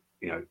do,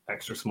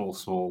 extra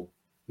small,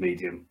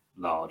 medium,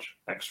 large,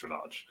 extra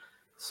large.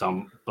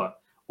 Some, but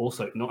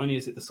also not only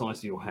is it the size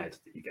of your head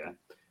that you get,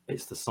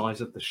 it's the size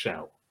of the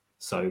shell.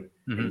 So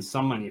in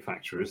some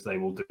manufacturers, they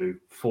will do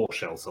 4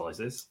 shell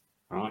sizes,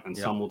 right? And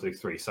some will do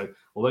 3. So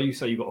although you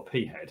say you've got a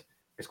pea head,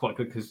 it's quite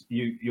good because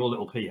your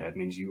little pea head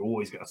means you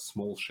always get a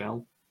small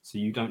shell. So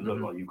you don't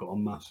look like you've got a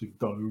massive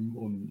dome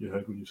on your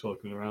head when you're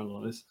cycling around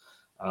like this.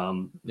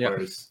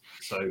 Whereas,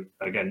 so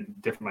again,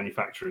 different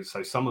manufacturers.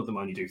 So some of them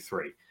only do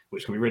 3,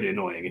 which can be really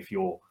annoying if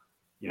you're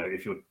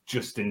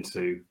just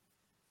into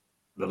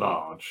the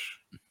large.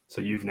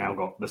 So you've now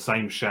got the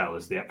same shell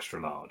as the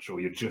extra large, or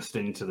you're just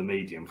into the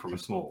medium from a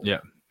small.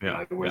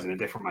 Whereas in a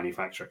different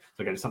manufacturer.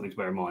 So again, it's something to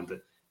bear in mind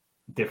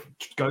that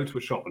go to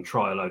a shop and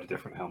try a load of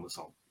different helmets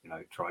on.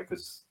 Try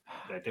because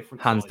they're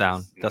different. Hands sizes,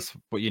 down, that's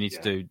what you need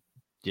to do.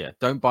 Yeah,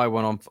 don't buy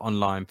one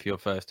online for your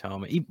first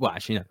helmet. Well,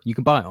 actually, no, you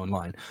can buy it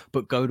online,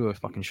 but go to a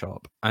fucking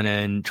shop and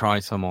then try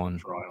some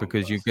on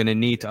because you're going to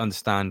need to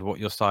understand what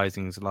your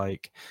sizing's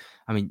like.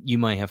 I mean, you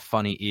may have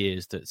funny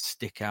ears that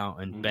stick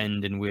out and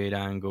bend in weird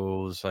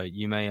angles. Like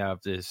you may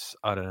have this,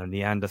 I don't know,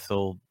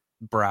 Neanderthal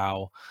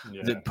brow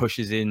that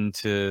pushes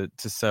into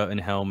certain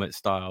helmet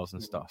styles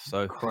and stuff.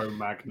 So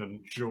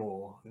Cro-Magnon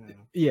jaw.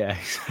 Yeah,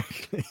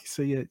 exactly.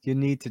 So you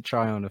need to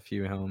try on a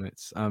few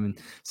helmets.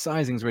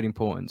 Sizing is really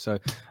important. So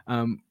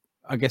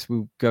I guess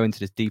we'll go into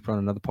this deeper on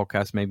another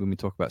podcast, maybe when we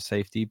talk about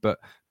safety. But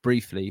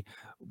briefly,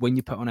 when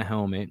you put on a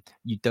helmet,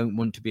 you don't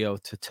want to be able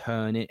to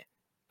turn it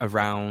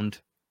around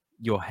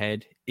your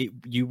head.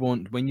 You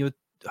want, when you're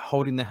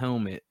holding the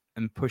helmet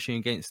and pushing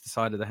against the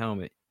side of the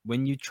helmet,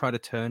 when you try to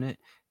turn it,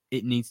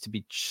 it needs to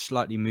be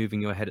slightly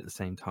moving your head at the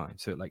same time.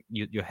 So like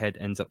your head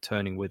ends up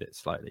turning with it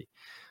slightly.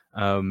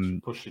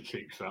 Push your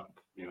cheeks up,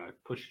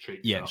 push your cheeks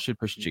up. Yeah, it should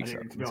push your cheeks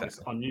up. To be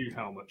honest, a new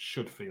helmet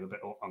should feel a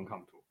bit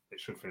uncomfortable. It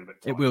should feel a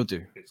bit tight. It will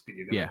do.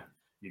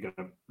 You're going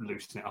to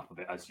loosen it up a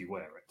bit as you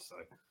wear it. So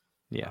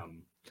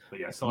but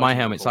yeah, my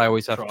helmets, I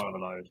always have to try on a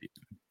load.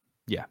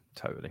 Yeah,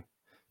 totally.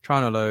 Try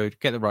on a load,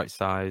 get the right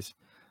size.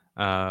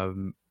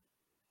 Over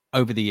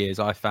the years,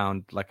 I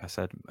found, like I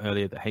said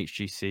earlier, that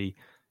HGC,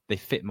 they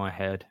fit my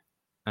head,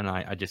 and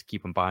I just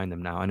keep on buying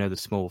them now. I know the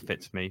small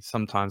fits me.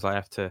 Sometimes I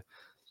have to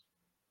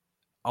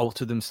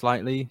alter them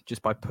slightly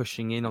just by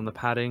pushing in on the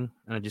padding,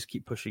 and I just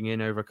keep pushing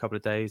in over a couple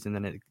of days, and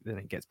then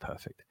it gets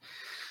perfect.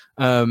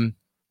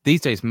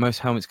 These days, most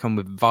helmets come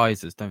with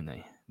visors, don't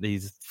they?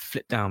 These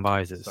flip down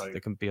visors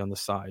that can be on the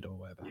side or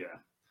whatever. Yeah.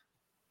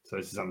 So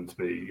this is something to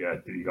be.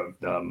 You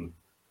got.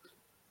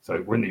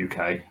 So we're in the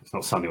UK. It's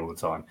not sunny all the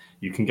time.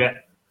 You can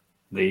get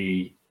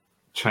the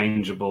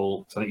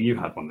changeable. So you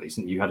had one of these,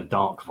 and you had a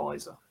dark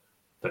visor.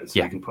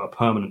 You can put a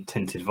permanent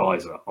tinted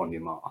visor on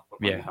your mark.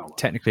 Yeah,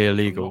 technically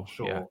illegal. I'm not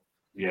sure.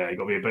 Yeah, you've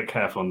got to be a bit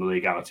careful on the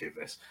legality of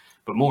this.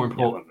 But more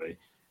importantly,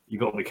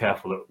 you've got to be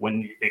careful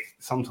that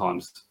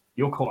sometimes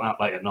you're caught out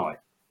late at night.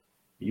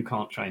 You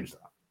can't change that.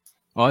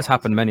 Well, it's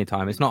happened many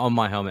times. It's not on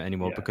my helmet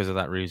anymore because of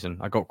that reason.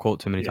 I got caught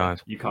too many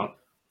times. You can't.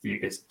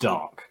 It's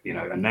dark,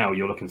 and now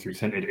you're looking through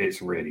tinted.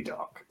 It's really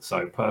dark.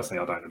 So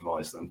personally, I don't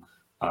advise them,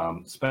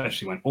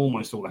 especially when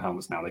almost all the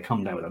helmets now, they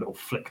come down with a little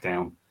flick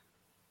down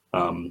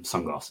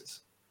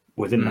sunglasses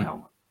within the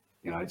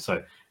helmet.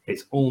 So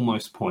it's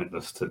almost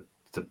pointless to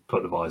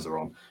put the visor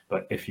on.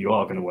 But if you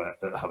are going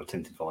to have a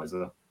tinted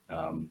visor,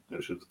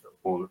 it should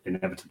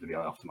inevitably be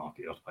aftermarket.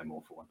 You have to pay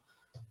more for one.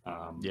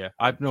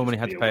 I've normally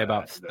had to pay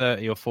about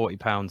 £30 or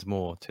 £40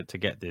 more to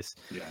get this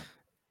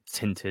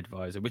tinted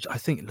visor, which I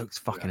think looks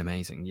fucking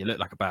amazing. You look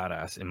like a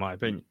badass, in my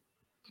opinion.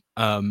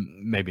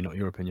 Maybe not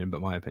your opinion, but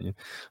my opinion,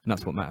 and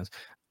that's what matters.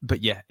 But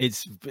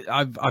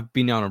I've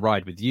been on a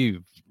ride with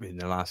you in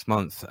the last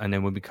month, and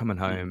then we'll be coming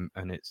home,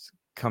 and it's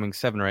coming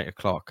 7 or 8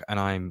 o'clock, and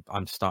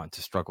I'm starting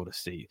to struggle to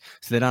see.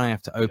 So then I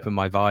have to open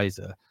my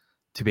visor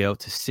to be able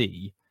to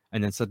see.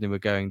 And then suddenly we're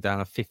going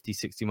down a 50,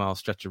 60 mile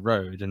stretch of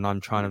road, and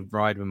I'm trying to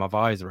ride with my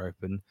visor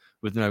open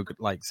with no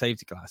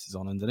safety glasses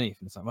on underneath.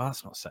 And it's like, well,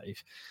 that's not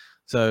safe.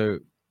 So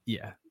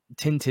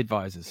tinted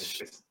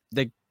visors,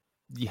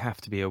 you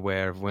have to be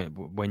aware of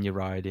when you're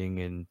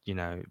riding, and you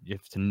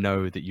have to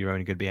know that you're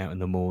only going to be out in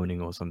the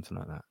morning or something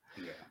like that.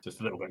 Yeah,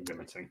 just a little bit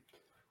limiting.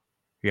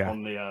 Yeah.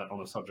 On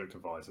the subject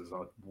of visors,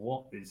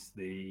 what's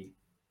the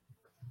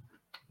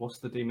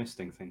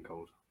demisting thing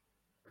called?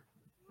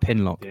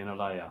 Pin lock. The inner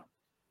layer.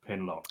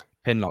 Pin lock.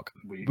 pin lock,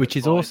 We which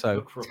is advise also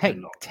look for a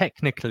pin lock.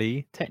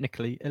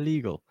 technically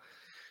illegal.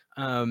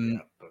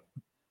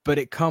 But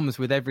it comes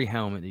with every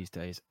helmet these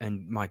days,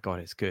 and my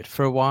God, it's good.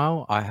 For a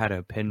while, I had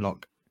a pin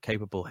lock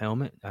capable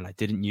helmet, and I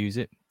didn't use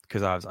it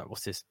because I was like,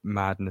 "What's this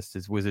madness?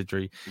 This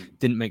wizardry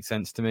didn't make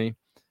sense to me."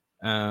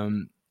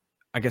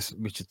 I guess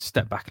we should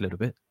step back a little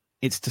bit.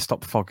 It's to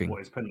stop fogging.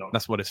 What is pin lock?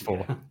 That's what it's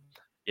for.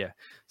 Yeah.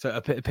 So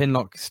a pin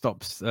lock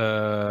stops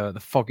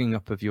the fogging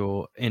up of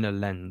your inner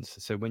lens.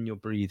 So when you're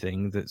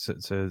breathing, so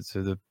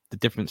the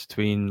difference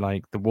between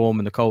like the warm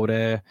and the cold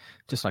air,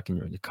 just like in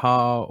your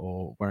car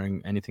or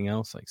wearing anything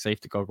else like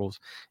safety goggles,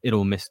 it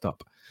all mist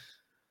up.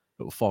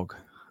 Little fog.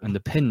 And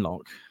the pin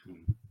lock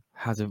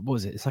has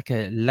it's like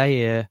a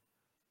layer.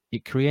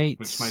 It creates,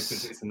 which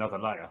makes it's another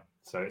layer.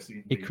 So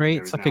it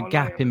creates like a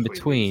gap in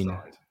between.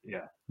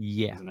 Yeah.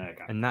 An air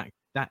gap. And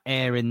that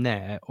air in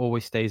there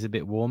always stays a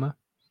bit warmer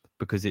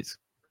because it's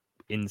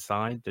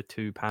inside the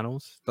two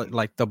panels.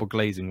 Like double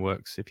glazing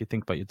works. If you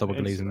think about your double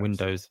glazing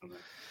windows,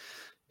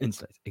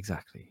 insulates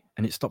exactly,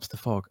 and it stops the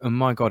fog. And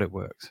my God, it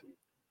works.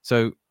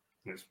 So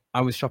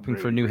I was shopping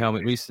for a new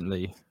helmet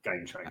recently.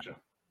 Game changer.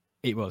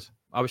 It was.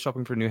 I was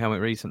shopping for a new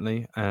helmet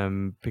recently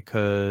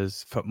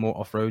because for more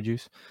off-road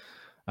use.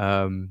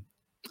 And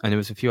there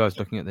was a few I was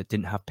looking at that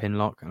didn't have pin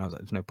lock, and I was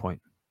like, "There's no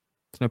point.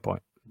 There's no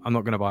point. I'm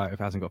not going to buy it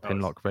if it hasn't got pin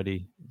lock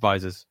ready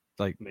visors."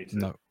 Like,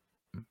 no.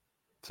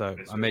 So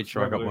I made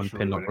sure I got one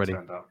pin lock ready.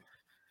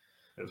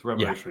 It was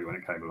revolutionary when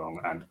it came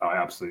along, and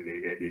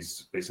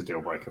it's a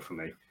deal breaker for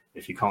me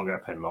if you can't get a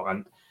pin lock.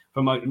 And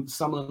for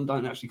some of them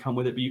don't actually come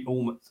with it, but you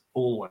almost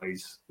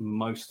always,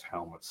 most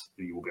helmets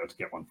you will be able to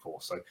get one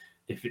for. So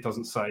if it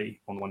doesn't say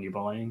on the one you're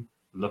buying,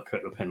 look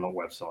at the pin lock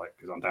website,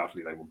 because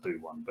undoubtedly they will do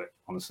one. But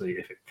honestly,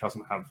 if it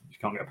doesn't have, if you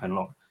can't get a pin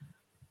lock,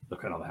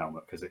 look at another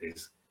helmet, because it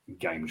is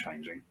game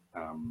changing.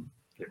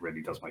 It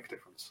really does make a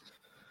difference.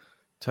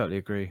 Totally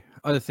agree.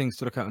 Other things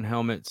to look at on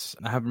helmets,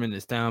 I haven't written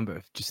this down,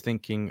 but just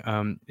thinking,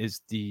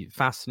 is the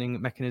fastening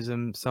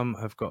mechanism. Some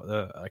have got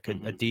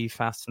a D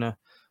fastener,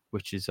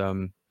 which is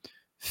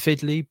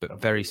fiddly but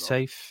very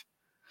safe,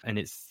 and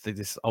it's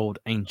this old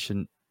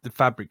ancient. The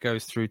fabric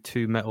goes through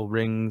two metal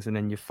rings, and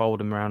then you fold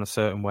them around a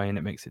certain way, and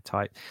it makes it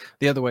tight.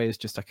 The other way is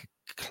just like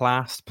a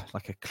clasp,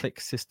 like a click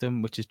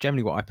system, which is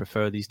generally what I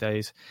prefer these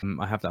days.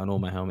 I have that on all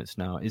my helmets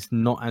now. It's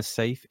not as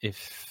safe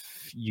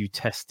if you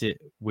test it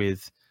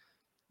with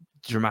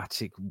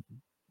dramatic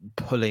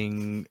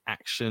pulling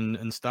action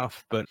and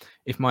stuff, but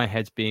if my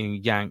head's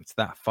being yanked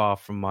that far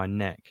from my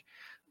neck,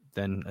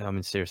 then I'm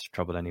in serious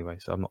trouble anyway,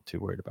 so I'm not too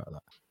worried about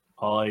that.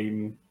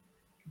 I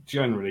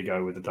generally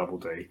go with the double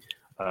D.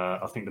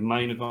 I think the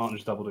main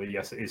advantage of double D,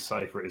 yes, it is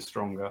safer, it is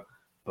stronger,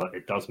 but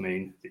it does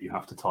mean that you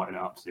have to tighten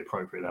it up to the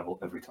appropriate level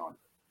every time.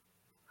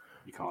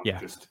 You can't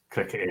just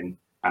click it in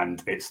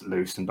and it's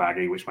loose and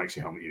baggy, which makes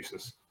your helmet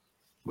useless.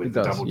 With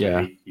the double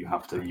D, you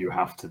have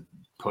to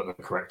put the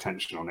correct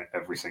tension on it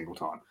every single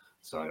time.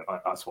 So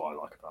that's what I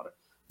like about it.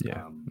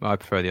 Yeah, I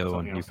prefer the other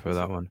one. You prefer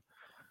that one?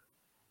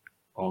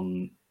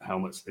 On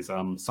helmets is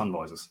sun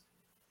visors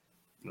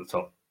at the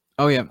top.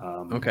 Oh yeah.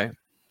 Okay.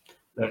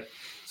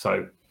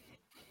 So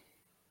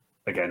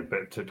again,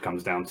 but it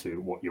comes down to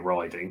what you're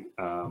riding.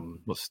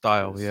 What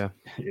style?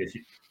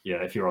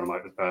 If you're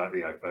on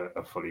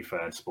a fully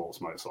fared sports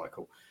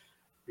motorcycle,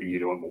 you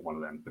don't want one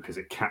of them because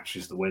it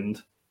catches the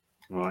wind,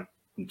 right?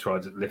 And try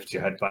to lift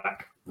your head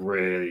back.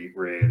 Really,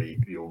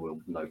 you will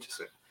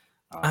notice it.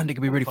 And it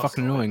can be really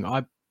fucking annoying.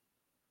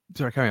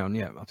 Sorry, carry on.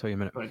 Yeah, I'll tell you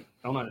in a minute.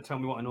 Oh no, tell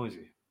me what annoys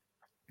you.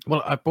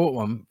 Well, I bought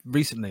one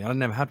recently. I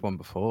never had one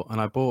before, and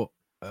I bought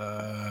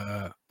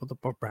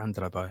what brand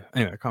did I buy?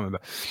 Anyway, I can't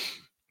remember.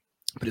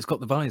 But it's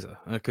got the visor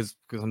because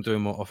I'm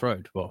doing more off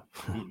road. Well,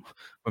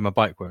 when my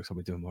bike works, I'll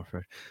be doing more off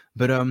road.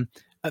 But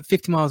at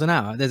 50 miles an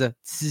hour, there's a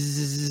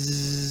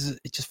zzz,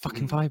 it just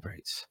fucking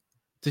vibrates.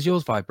 Does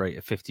yours vibrate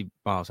at 50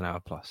 miles an hour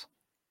plus?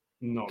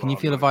 Can you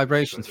feel a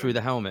vibration through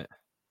the helmet?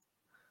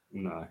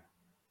 No.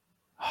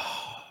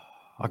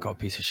 I got a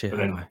piece of shit,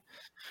 haven't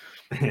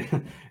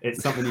I?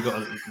 It's something you've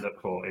got to look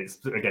for.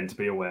 It's again to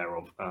be aware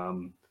of.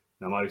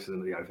 Now, most of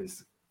them,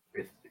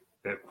 if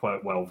they're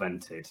quite well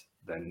vented,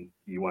 then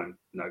you won't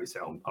notice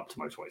it on up to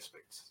motorway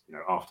speeds.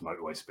 After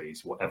motorway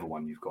speeds, whatever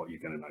one you've got, you're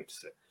going to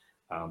notice it.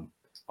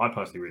 I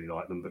personally really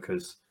like them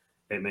because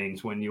it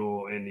means when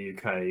you're in the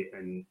UK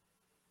and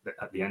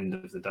at the end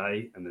of the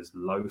day and there's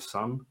low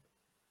sun,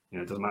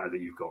 it doesn't matter that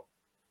you've got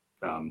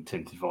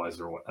tinted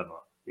visor or whatever.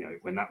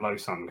 When that low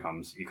sun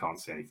comes, you can't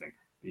see anything.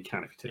 You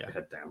can if you tip your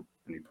head down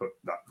and you put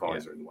that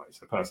visor in the way.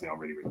 So personally, I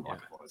really like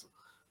a visor.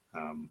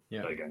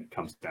 But again, it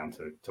comes down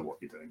to what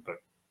you're doing. But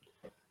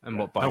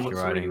what bike you're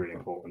riding. Really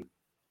important.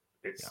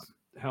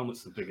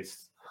 Helmet's the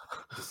biggest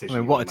decision. I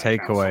mean, what a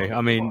takeaway!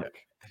 I mean,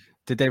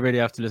 did they really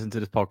have to listen to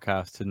this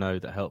podcast to know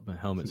that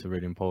helmets are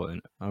really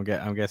important? I'm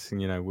guessing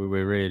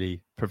we're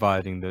really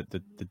providing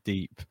the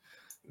deep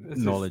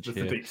knowledge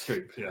here. The deep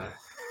scoop, yeah.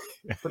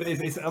 But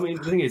it's I mean,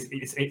 the thing is,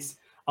 it's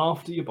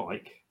after your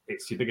bike,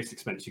 it's your biggest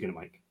expense you're going to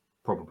make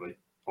probably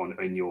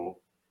in your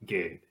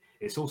gear.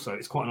 It's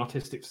quite an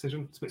artistic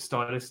decision. It's a bit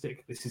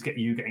stylistic. This is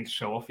getting to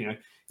show off.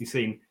 You've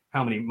seen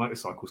how many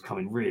motorcycles come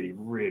in really,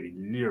 really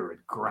lurid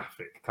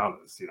graphic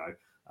colours,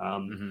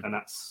 and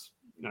that's,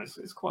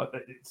 it's quite, I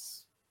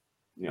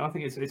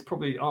think it's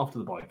probably after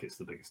the bike, it's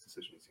the biggest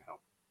decision is your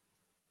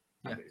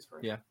helmet.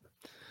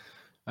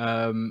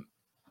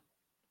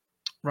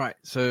 Right.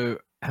 So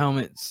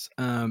helmets.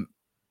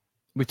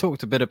 We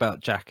talked a bit about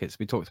jackets.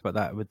 We talked about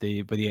that with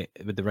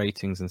the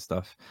ratings and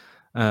stuff.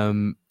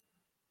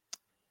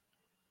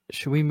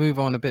 Should we move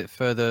on a bit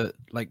further?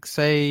 Like,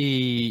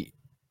 say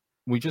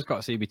we just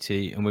got a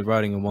CBT and we're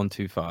riding a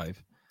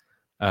 125.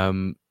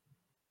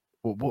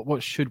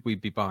 What should we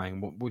be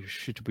buying? What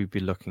should we be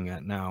looking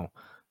at now?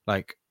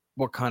 Like,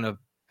 what kind of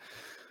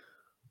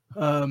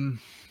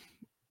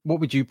what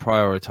would you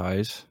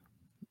prioritize?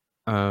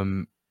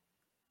 And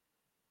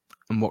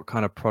what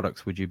kind of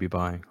products would you be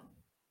buying?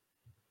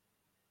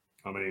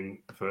 I mean,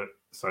 for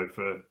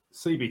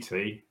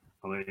CBT,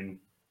 I mean,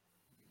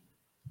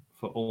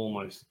 for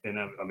almost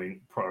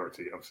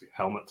priority, obviously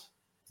helmet,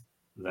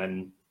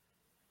 then,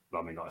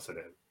 like I said,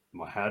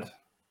 my head,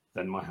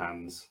 then my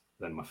hands,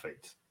 then my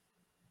feet.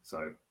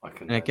 So I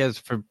can. And I guess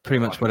for pretty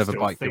much whatever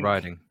bike you're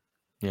riding.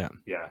 Yeah.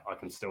 Yeah, I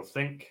can still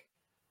think,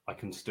 I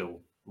can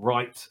still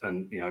write,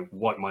 and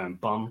wipe my own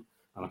bum,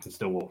 and I can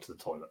still walk to the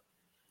toilet.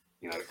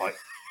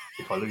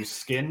 If I lose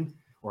skin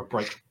or I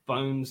break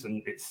bones,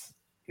 and it's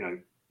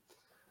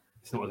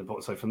it's not as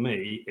important. So for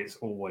me, it's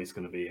always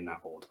going to be in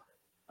that order.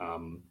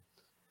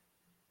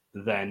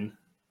 Then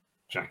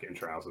jacket and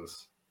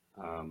trousers.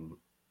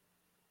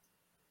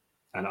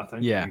 And I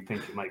think you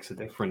think it makes a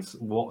difference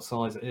what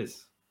size it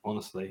is.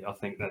 Honestly, I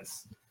think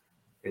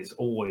it's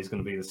always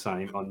going to be the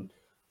same. I'm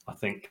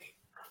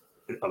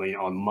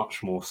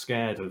much more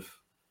scared of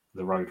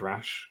the road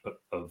rash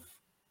of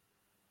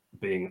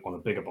being on a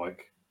bigger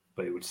bike,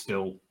 but I'd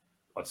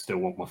still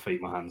want my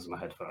feet, my hands, and my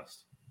head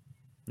first.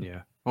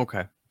 Yeah.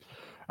 Okay.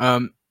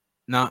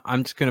 Now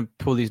I'm just going to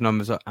pull these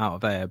numbers out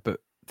of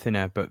thin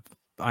air, but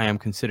I am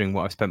considering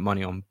what I've spent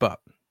money on. But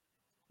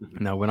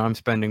now when I'm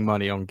spending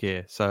money on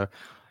gear, so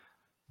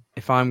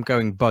if I'm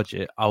going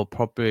budget, I'll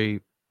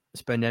probably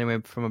spend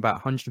anywhere from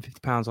about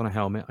 £150 on a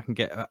helmet. I can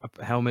get a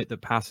helmet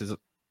that passes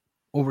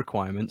all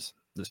requirements.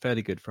 That's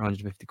fairly good for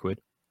 £150.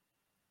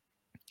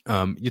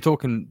 You're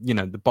talking,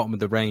 the bottom of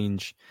the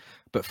range,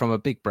 but from a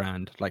big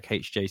brand like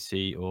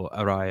HJC or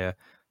Araya,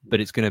 but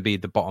it's going to be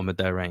the bottom of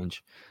their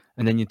range.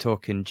 And then you're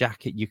talking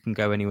jacket, you can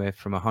go anywhere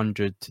from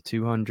 100 to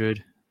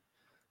 200.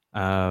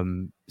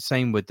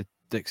 Same with the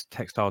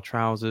textile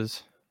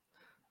trousers.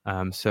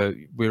 So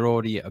we're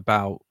already at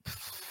about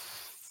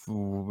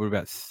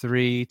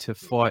 £300 to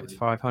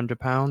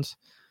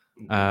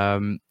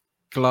 £500.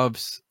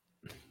 Gloves,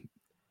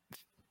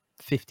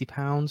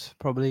 £50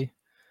 probably.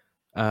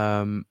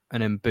 And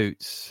then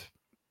boots,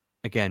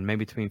 again,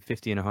 maybe between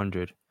 50 and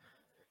 100.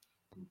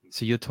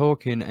 So you're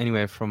talking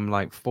anywhere from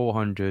like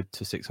 £400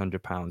 to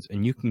 £600,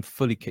 and you can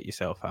fully kit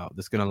yourself out.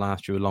 That's going to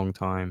last you a long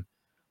time,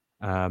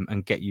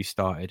 and get you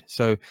started.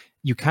 So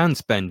you can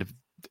spend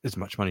as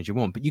much money as you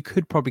want, but you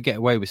could probably get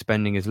away with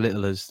spending as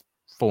little as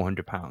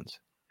 £400,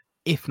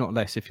 if not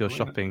less, if you're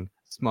shopping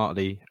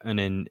smartly and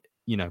in,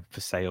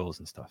 for sales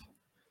and stuff.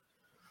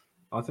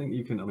 I think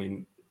you can. I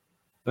mean,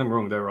 don't get me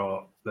wrong.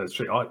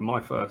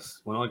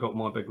 When I got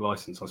my big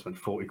license, I spent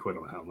 £40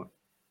 on a helmet,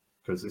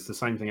 because it's the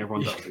same thing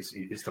everyone does.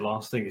 It's the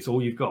last thing. It's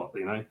all you've got,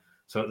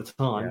 So at the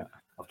time,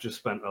 I've just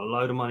spent a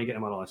load of money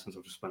getting my license.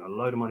 I've just spent a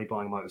load of money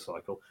buying a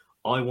motorcycle.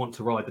 I want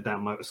to ride the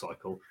damn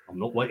motorcycle. I'm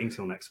not waiting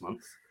till next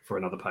month for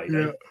another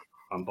payday. Yeah.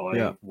 I'm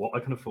buying what I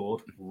can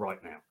afford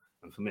right now.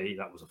 And for me,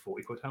 that was a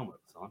 £40 helmet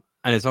at the time.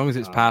 And as long as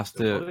it's passed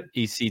the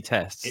EC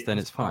tests, then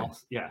it's fine.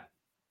 Yeah.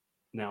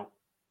 Now,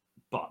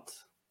 but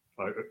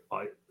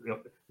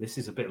this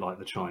is a bit like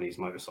the Chinese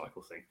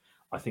motorcycle thing.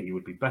 I think you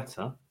would be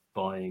better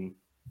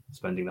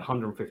spending the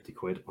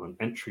 £150 on an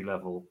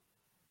entry-level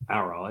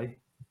Arai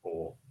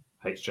or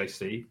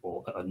HJC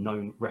or a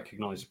known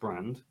recognised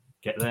brand.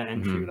 Get their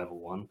entry-level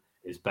one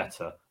is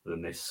better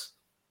than this.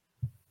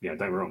 Don't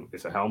be wrong.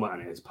 It's a helmet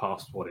and it has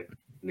passed what it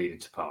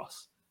needed to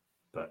pass.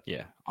 But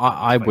yeah,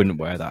 I wouldn't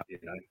wear that.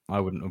 I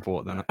wouldn't have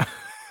bought that.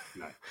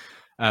 No.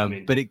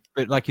 But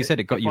like you said,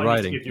 it got you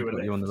riding. It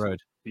got you on the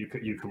road. You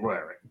can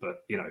wear it,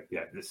 but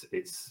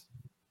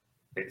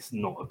it's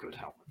not a good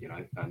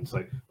helmet, And so,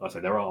 like I say,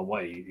 there are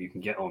ways you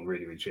can get on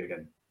really, really cheap.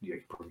 Again, you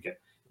can probably get,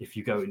 if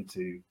you go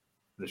into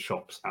the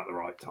shops at the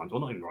right times, or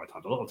not even the right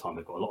times. A lot of the time,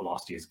 they've got a lot of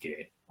last year's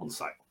gear on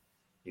sale.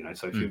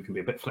 So if you can be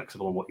a bit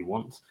flexible on what you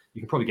want,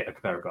 you can probably get a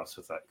pair of gloves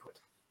for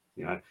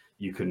 £30.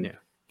 You can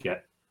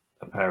get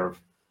a pair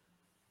of,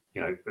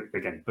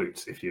 again,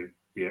 boots. If you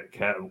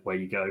care where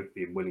you go,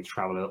 you're willing to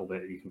travel a little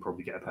bit, you can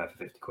probably get a pair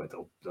for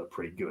 £50. They're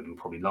pretty good, and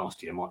probably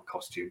last year might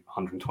cost you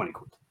 £120.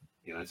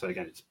 So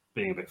again, it's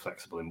being a bit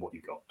flexible in what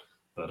you got,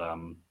 but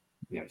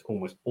it's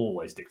almost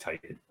always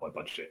dictated by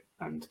budget.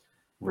 And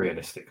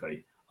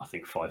realistically, I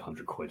think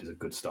 £500 is a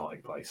good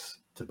starting place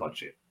to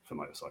budget for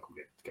motorcycle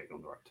gear to get you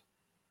on the road.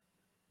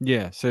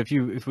 Yeah. So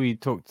if we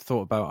thought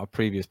about our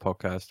previous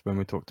podcast when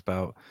we talked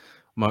about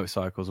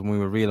motorcycles, and we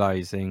were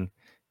realizing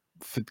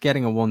for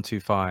getting a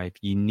 125,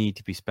 you need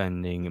to be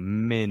spending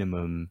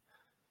minimum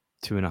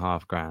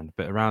 2.5 grand,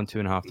 but around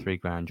 2.5, 3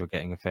 grand, you're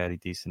getting a fairly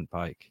decent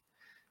bike.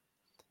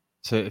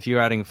 So if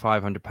you're adding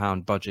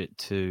 £500 budget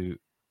to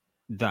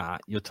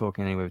that, you're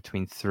talking anywhere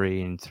between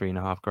 3 and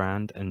 3.5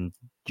 grand, and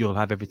you'll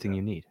have everything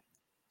you need.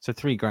 So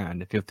 3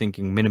 grand, if you're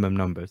thinking minimum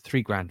number,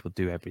 3 grand will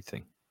do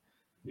everything.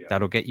 Yeah.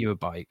 That'll get you a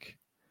bike.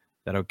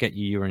 That'll get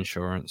you your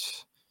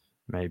insurance,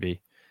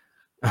 maybe.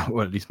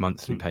 Well, at least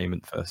monthly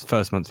payment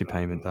first monthly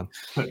payment done.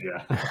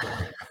 Yeah.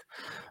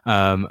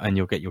 And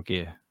you'll get your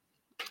gear.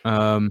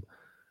 Other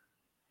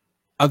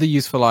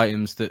useful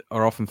items that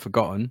are often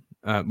forgotten.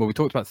 Well, we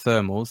talked about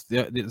thermals.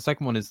 The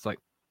second one is like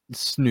the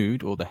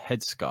snood or the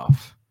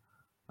headscarf.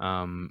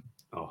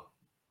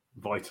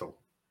 Vital.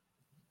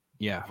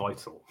 Yeah,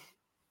 Vital.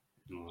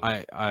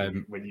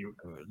 When you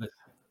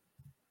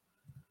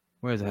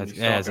where's the headscarf?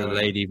 Yeah, there's a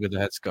lady with a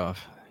headscarf.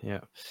 Yeah.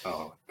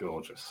 Oh,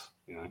 gorgeous.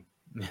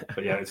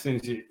 But yeah, as soon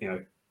as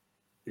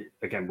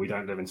again, we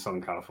don't live in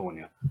Southern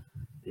California.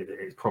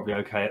 It's probably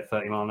okay at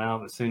 30 mile an hour,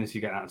 but as soon as you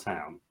get out of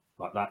town,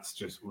 like that's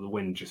just the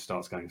wind just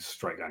starts going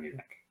straight down your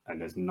neck, and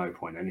there's no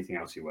point in anything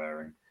else you're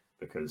wearing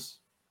because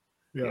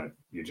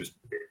you're just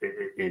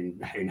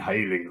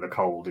inhaling the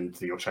cold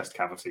into your chest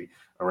cavity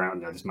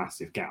around this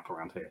massive gap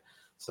around here.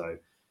 So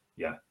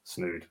yeah,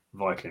 snood,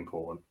 vitally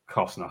important,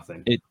 costs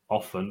nothing.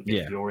 Often,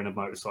 if you're in a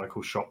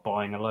motorcycle shop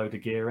buying a load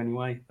of gear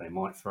anyway, they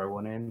might throw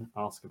one in,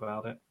 ask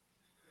about it.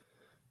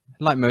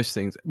 Like most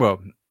things,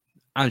 well,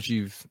 as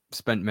you've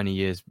spent many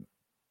years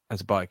as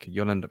a biker,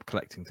 you'll end up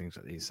collecting things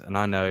like these. And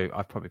I know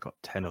I've probably got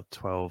 10 or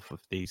 12 of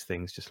these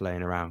things just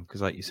laying around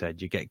because, like you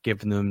said, you get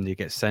given them, you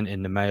get sent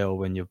in the mail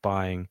when you're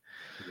buying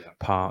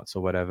parts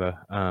or whatever,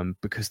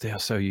 because they are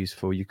so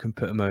useful. You can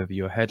put them over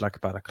your head like a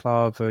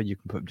balaclava. You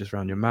can put them just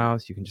around your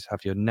mouth. You can just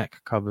have your neck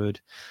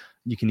covered.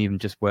 You can even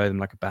just wear them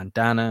like a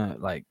bandana.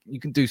 Like, you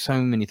can do so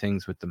many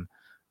things with them.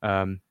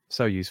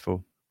 So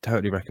useful.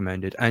 Totally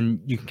recommended. And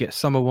you can get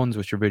summer ones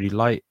which are really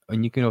light,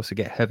 and you can also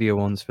get heavier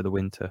ones for the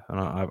winter. And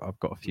I've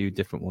got a few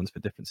different ones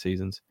for different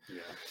seasons.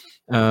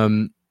 Pick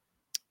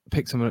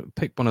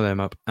one of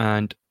them up.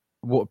 And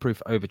waterproof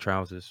over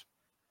trousers.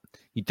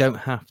 You don't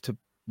have to.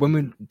 When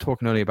we're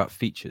talking earlier about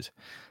features,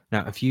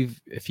 now if you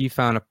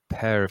found a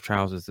pair of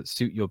trousers that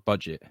suit your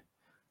budget,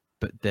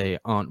 but they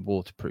aren't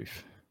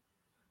waterproof,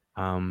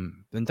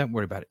 then don't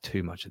worry about it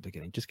too much at the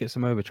beginning. Just get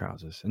some over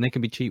trousers, and they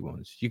can be cheap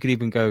ones. You could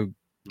even go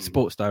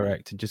Sports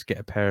Direct and just get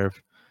a pair of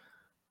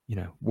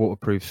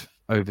waterproof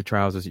over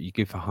trousers that you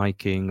give for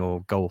hiking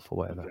or golf or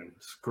whatever.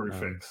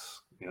 Screwfix,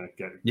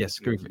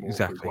 Screwfix,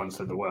 exactly. Ones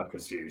that the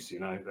workers use,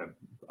 they're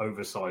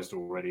oversized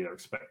already. They're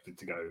expected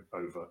to go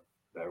over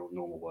their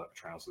normal work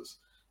trousers,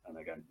 and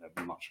again,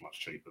 they're much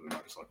cheaper than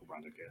motorcycle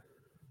branded gear.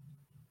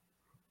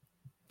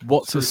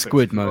 What's a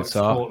squid,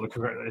 Mozart?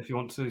 If you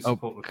want to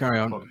support the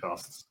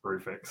podcast,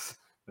 Screwfix,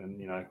 then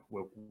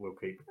we'll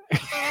keep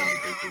sending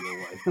people your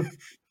way.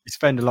 You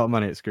spend a lot of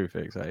money at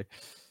Screwfix, eh?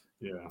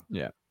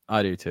 Yeah,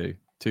 I do too.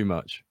 Too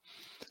much.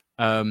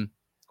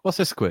 What's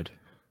a squid?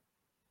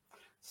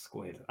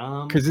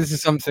 Because this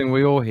is something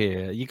we all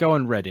hear. You go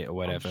on Reddit or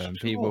whatever, and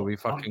people will be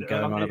fucking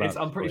going on about.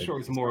 I'm pretty sure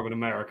it's more of an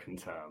American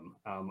term,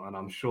 and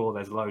I'm sure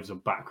there's loads of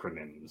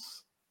backronyms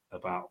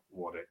about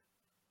what it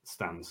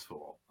stands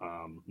for.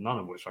 None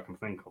of which I can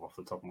think of off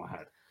the top of my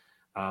head.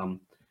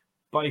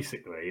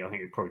 Basically, I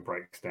think it probably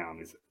breaks down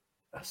is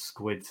a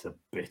squid's a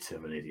bit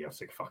of an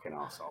idiotic fucking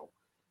arsehole.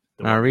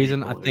 Now, the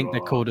reason I think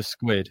they're called a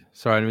squid,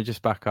 sorry, let me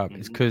just back up,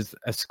 is because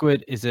a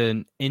squid is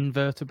an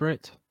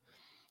invertebrate.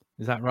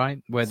 Is that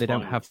right? Where they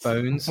don't have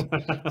bones,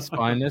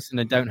 spineless, and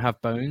they don't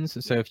have bones.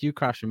 So if you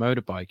crash a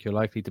motorbike, you're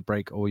likely to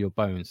break all your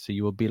bones. So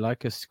you will be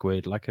like a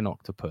squid, like an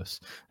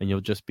octopus, and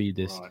you'll just be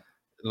this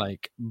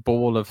like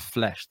ball of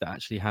flesh that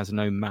actually has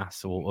no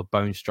mass or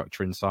bone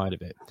structure inside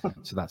of it.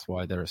 So that's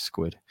why they're a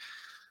squid.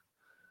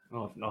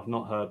 I've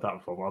not heard that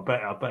before.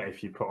 I bet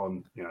if you put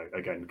on,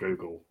 again,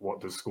 Google, what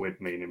does squid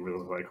mean in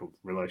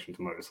relation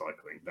to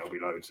motorcycling, there'll be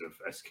loads of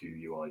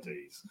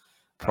SQUIDs.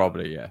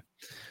 Probably, yeah.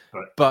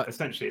 But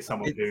essentially, it's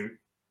someone who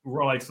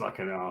rides like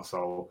an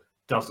arsehole,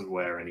 doesn't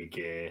wear any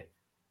gear,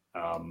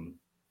 going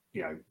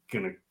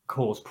to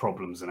cause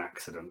problems and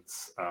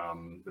accidents.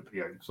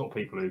 Sort of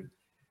people who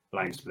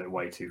claim to be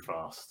way too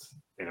fast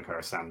in a pair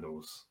of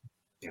sandals.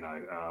 They're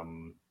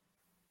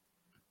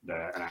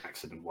an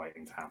accident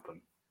waiting to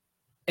happen.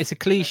 It's a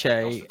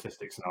cliche,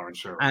 statistics in our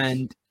insurance,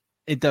 and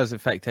it does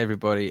affect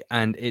everybody.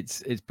 And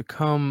it's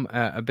become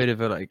a bit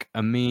of a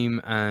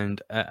meme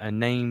and a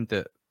name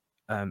that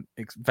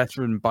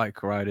veteran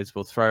bike riders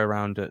will throw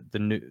around at the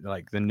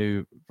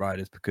new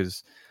riders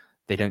because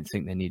they don't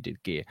think they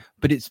needed gear.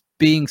 But it's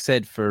being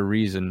said for a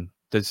reason.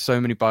 There's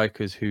so many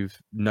bikers who've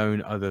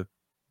known other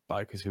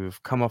bikers who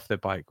have come off their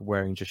bike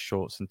wearing just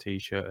shorts and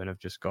t-shirt and have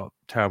just got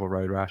terrible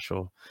road rash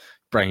or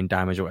brain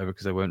damage or whatever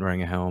because they weren't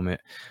wearing a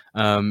helmet.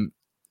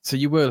 So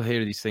you will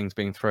hear these things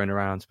being thrown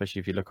around,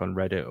 especially if you look on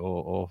Reddit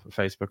or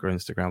Facebook or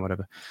Instagram,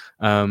 whatever.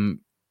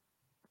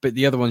 But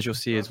the other ones you'll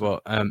see is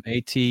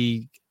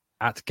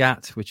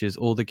AT@GAT, which is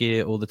all the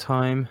gear, all the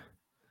time.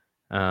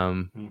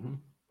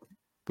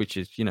 Which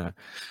is,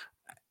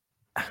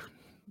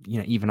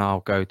 even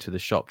I'll go to the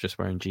shop just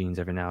wearing jeans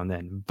every now and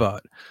then.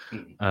 But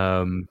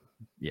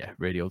yeah,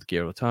 really old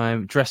gear all the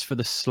time. Dress for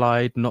the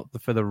slide, not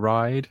for the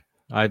ride.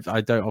 I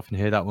don't often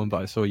hear that one,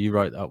 but I saw you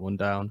write that one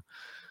down.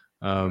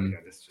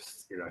 It's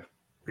just,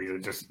 these are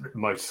just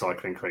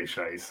motorcycling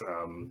cliches.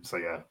 So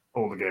yeah,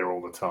 all the gear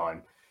all the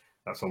time.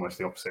 That's almost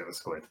the opposite of a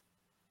squid.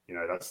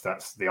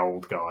 That's the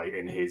old guy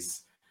in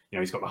his,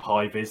 he's got the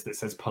high vis that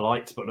says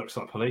polite but looks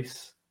like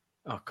police.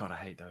 Oh God, I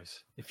hate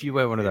those. If you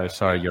wear one of those,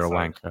 sorry, you're a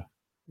wanker.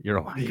 You're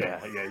a wanker.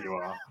 Yeah, you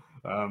are.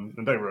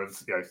 And don't worry,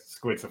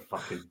 squids are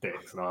fucking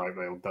dicks, and I hope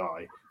they'll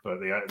die. But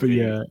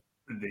the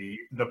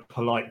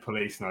polite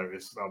police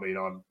notice. I mean,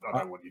 I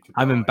don't want you to.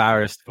 I'm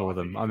embarrassed for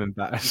them. I'm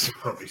embarrassed. You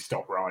should probably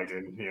stop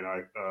riding.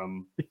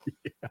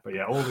 But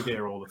yeah, all the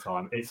gear all the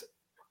time.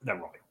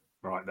 They're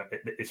right.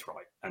 It's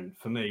right. And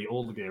for me,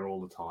 all the gear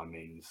all the time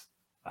means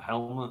a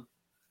helmet,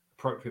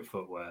 appropriate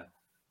footwear,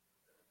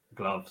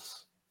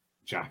 gloves,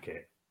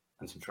 jacket,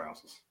 and some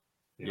trousers.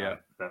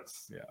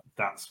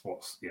 That's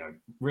what's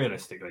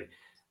realistically,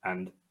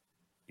 and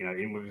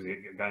even with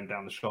going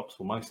down the shops,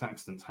 well, most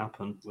accidents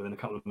happen within a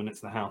couple of minutes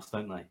of the house,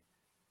 don't they?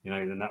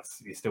 Then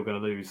you're still going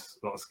to lose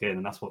a lot of skin,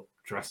 and that's what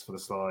dress for the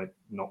slide,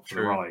 not for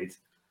the ride.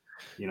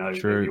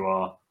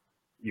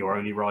 You're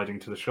only riding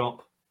to the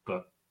shop,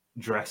 but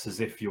dress as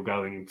if you're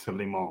going to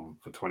Le Mans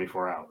for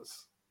 24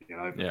 hours.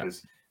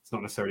 Because it's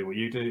not necessarily what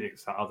you do;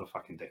 it's that other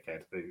fucking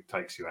dickhead who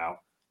takes you out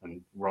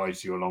and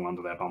rides you along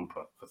under their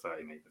bumper for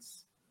 30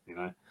 meters.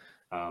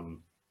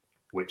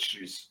 Which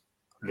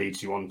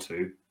leads you on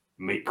to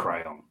meat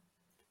crayon,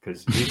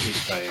 because you keep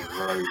saying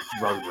road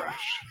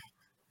rash,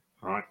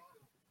 right?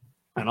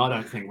 And I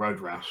don't think road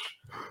rash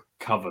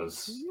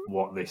covers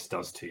what this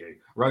does to you.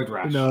 Road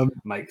rash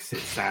makes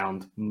it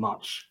sound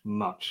much,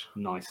 much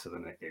nicer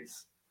than it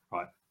is,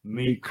 right?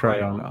 Meat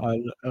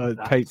crayon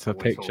paints a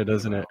picture,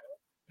 doesn't it?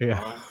 Yeah,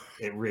 right?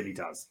 It really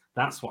does.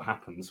 That's what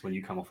happens when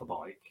you come off a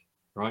bike,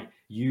 right?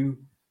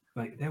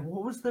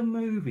 What was the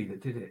movie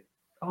that did it?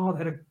 Oh, they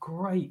had a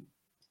great.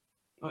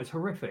 Oh, it's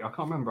horrific. I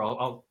can't remember.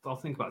 I'll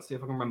think about it, see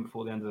if I can remember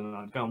before the end of the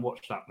night. Go and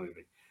watch that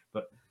movie.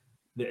 But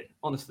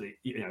honestly,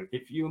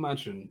 if you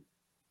imagine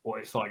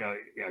what it's like,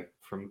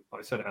 from,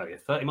 like I said earlier,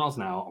 30 miles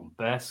an hour on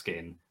bare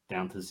skin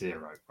down to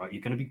zero, right?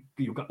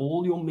 You've got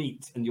all your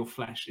meat and your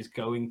flesh is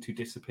going to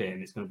disappear,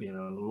 and it's going to be in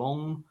a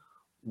long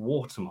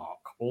watermark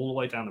all the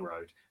way down the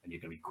road, and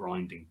you're going to be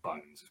grinding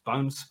bones. If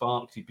bones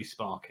sparked, you'd be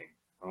sparking,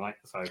 all right?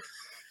 So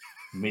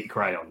meat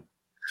crayon,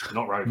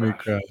 not road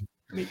rash.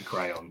 Meat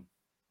crayon.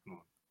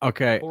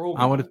 Okay,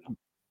 I want to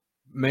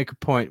make a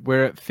point.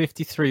 We're at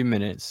 53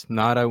 minutes.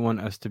 Now I don't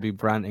want us to be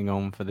ranting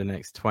on for the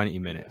next 20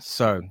 minutes.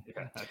 So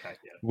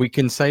we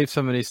can save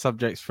some of these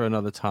subjects for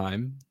another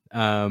time.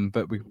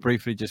 But we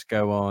briefly just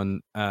go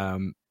on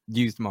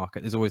used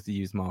market. There's always the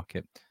used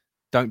market.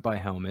 Don't buy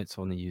helmets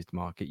on the used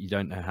market. You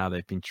don't know how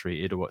they've been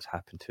treated or what's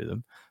happened to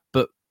them.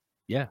 But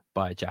yeah,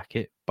 buy a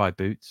jacket, buy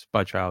boots,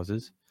 buy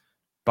trousers.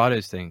 Buy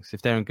those things.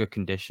 If they're in good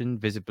condition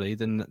visibly,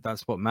 then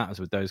that's what matters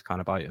with those kind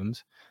of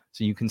items.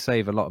 So you can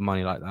save a lot of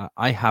money like that.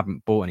 I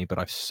haven't bought any, but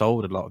I've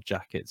sold a lot of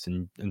jackets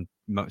and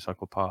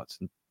motorcycle parts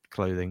and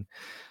clothing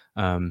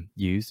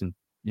used, and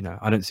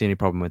I don't see any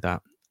problem with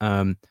that.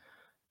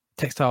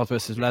 Textiles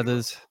versus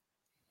leathers.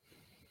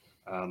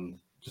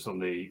 Just on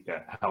the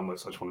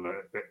helmets, I just want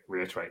to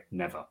reiterate: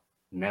 never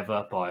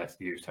buy a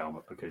used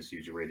helmet, because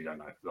you really don't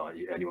know. Like,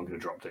 anyone could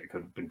have dropped it. It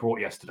could have been brought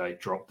yesterday,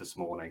 dropped this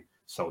morning,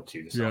 sold to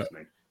you this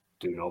afternoon.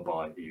 Do not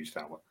buy a used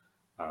helmet.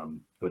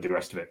 But the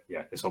rest of it,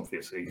 it's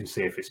obvious. You can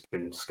see if it's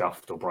been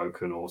scuffed or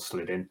broken or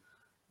slid in.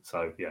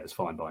 So it's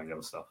fine buying the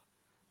other stuff.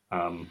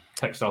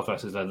 Textile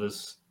versus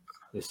leathers.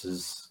 This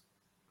is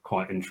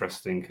quite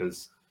interesting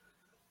because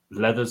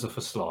leathers are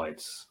for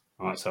slides.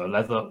 All right, so a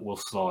leather will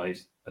slide.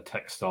 A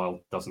textile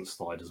doesn't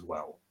slide as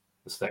well.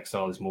 The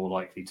textile is more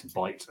likely to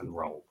bite and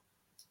roll.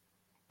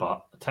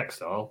 But a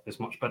textile is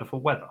much better for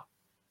weather.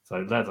 So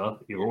leather,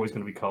 you're always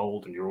going to be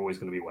cold and you're always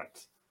going to be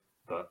wet.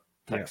 But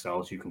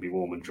textiles, you can be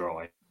warm and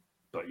dry,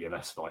 but you're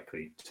less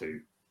likely to.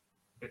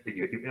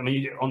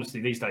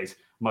 Honestly, these days,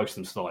 most of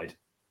them slide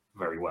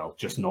very well,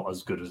 just not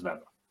as good as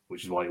leather,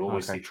 which is why you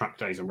always see track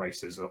days and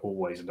races are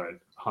always about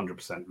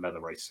 100% leather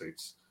race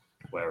suits.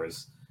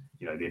 Whereas,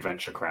 the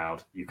adventure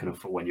crowd, you can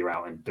afford, when you're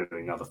out and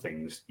doing other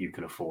things, you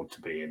can afford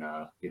to be in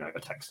a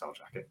textile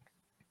jacket.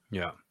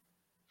 Yeah.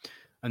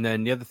 And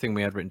then the other thing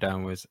we had written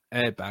down was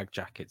airbag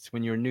jackets.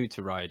 When you're new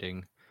to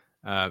riding,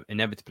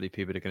 inevitably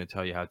people are going to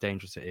tell you how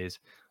dangerous it is.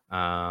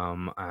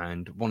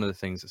 And one of the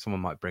things that someone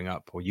might bring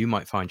up, or you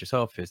might find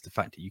yourself, is the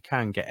fact that you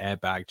can get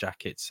airbag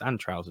jackets and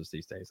trousers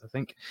these days, I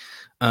think.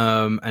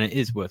 And it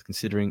is worth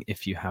considering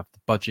if you have the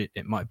budget.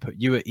 It might put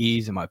you at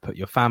ease. It might put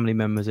your family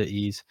members at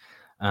ease.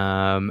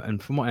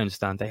 And from what I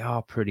understand, they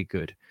are pretty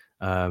good.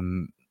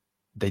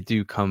 They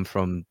do come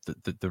from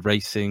the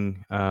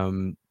racing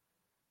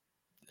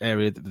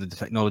area. The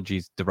technology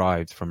is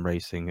derived from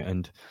racing,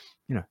 and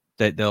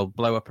they'll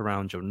blow up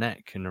around your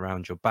neck and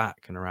around your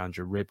back and around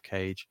your rib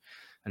cage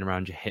and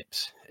around your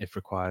hips if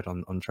required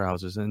on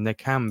trousers, and they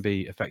can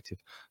be effective,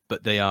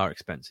 but they are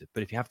expensive.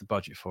 But if you have the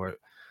budget for it,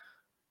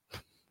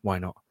 Why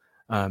not?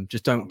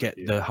 Just don't get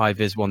the high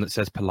vis one that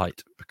says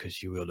polite,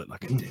 because you will look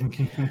like a dick.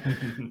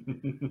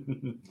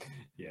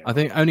 Yeah, I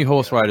think only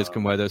horse riders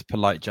can wear those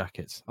polite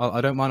jackets.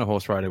 I don't mind a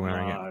horse rider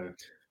wearing it.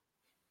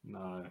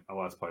 No. Oh,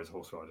 I suppose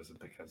horse riders are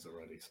dickheads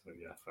already. So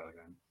yeah, fair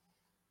game.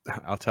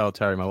 I'll tell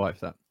Terry, my wife,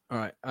 that. All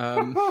right.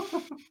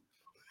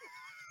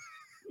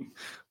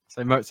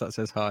 So Mozart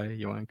says hi,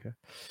 you wanker.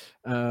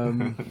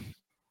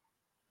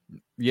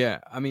 Yeah,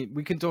 I mean,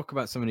 we can talk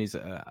about some of these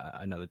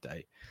another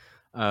day.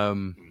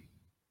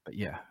 But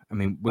yeah, I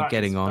mean, we're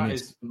getting on. That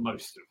is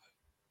most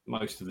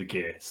of the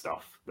gear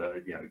stuff.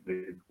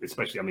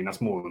 Especially, I mean,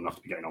 that's more than enough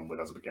to be getting on with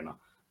as a beginner.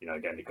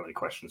 Again, if you've got any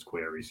questions,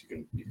 queries,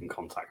 you can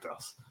contact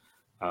us.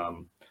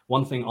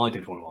 One thing I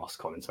did want to ask,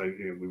 Colin. So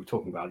we were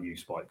talking about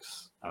used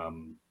bikes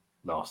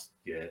last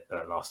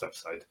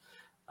episode,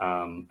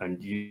 and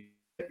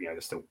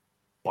there's still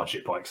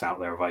budget bikes out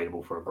there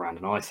available for £1,000,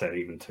 and I said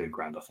even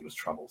 £2,000 I think was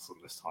troublesome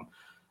this time.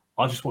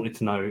 I just wanted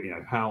to know,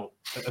 how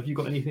have you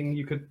got anything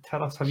you could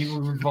tell us? Have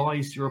you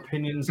revised your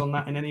opinions on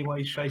that in any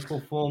way, shape,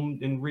 or form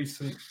in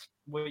recent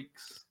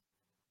weeks?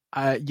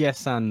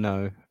 Yes and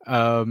no.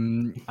 I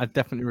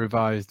definitely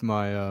revised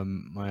my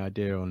my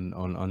idea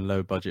on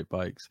low budget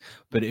bikes,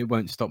 but it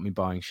won't stop me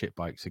buying shit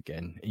bikes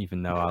again,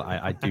 even though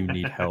I do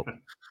need help.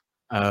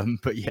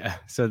 But yeah,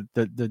 so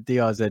the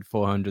DRZ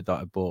 400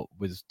 that I bought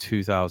was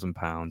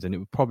 £2,000, and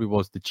it probably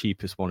was the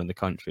cheapest one in the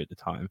country at the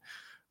time,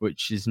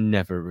 which is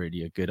never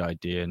really a good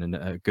idea and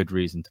a good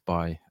reason to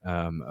buy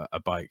a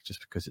bike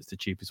just because it's the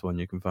cheapest one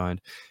you can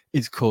find.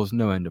 It's caused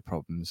no end of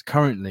problems.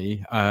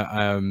 Currently,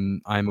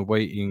 I'm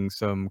awaiting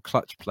some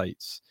clutch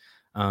plates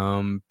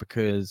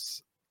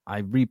because I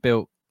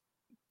rebuilt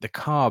the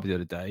carb the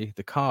other day.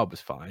 The carb was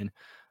fine,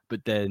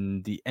 but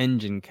then the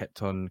engine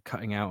kept on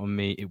cutting out on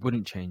me. It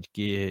wouldn't change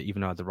gear,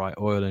 even though I had the right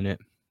oil in it.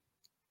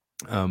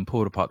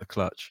 Pulled apart the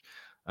clutch,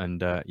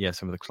 and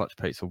some of the clutch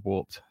plates are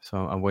warped, so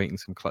I'm waiting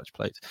some clutch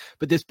plates.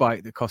 But this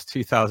bike that cost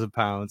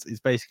 £2,000 is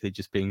basically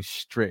just being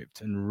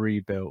stripped and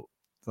rebuilt,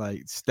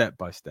 like step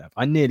by step.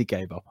 I nearly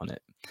gave up on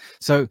it.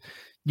 So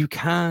you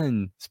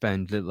can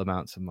spend little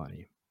amounts of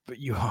money, but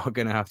you are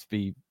going to have to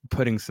be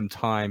putting some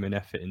time and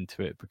effort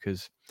into it,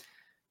 because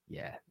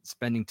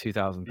spending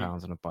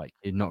 £2,000 on a bike,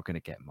 you're not going to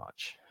get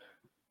much.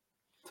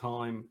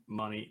 Time,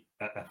 money,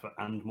 effort,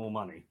 and more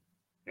money.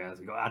 Yeah, so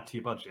you've got to add to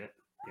your budget.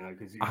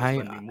 Because you're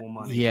spending more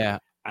money,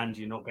 and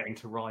you're not getting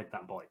to ride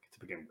that bike to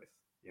begin with.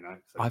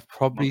 So I've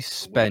probably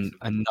spent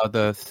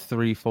another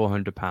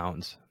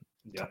 £300-400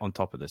 on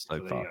top of this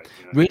so far.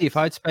 Really, if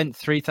I'd spent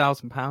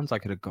 £3,000, I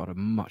could have got a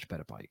much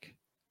better bike,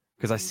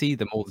 because I see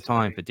them all the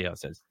time for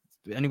DRZs.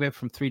 Anywhere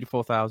from 3,000 to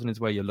 4,000 is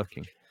where you're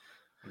looking.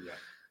 Yeah,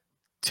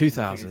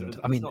 2,000.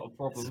 I mean, it's not a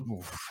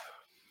problem.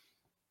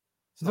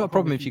 It's not a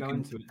problem if you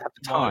can have the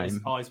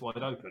time. Eyes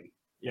wide open.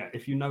 Yeah,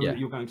 if you know that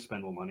you're going to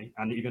spend more money,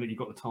 and you've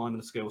got the time and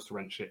the skills to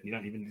rent shit, and you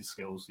don't even need the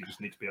skills, you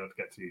just need to be able to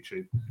get to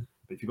YouTube.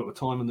 But if you've got the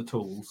time and the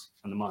tools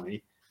and the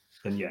money,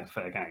 then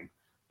fair game.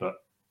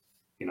 But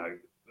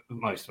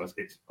most of us,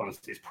 it's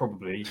honestly,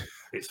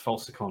 it's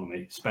false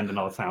economy. Spend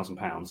another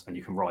 £1,000 and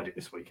you can ride it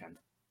this weekend.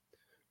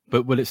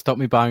 But will it stop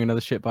me buying another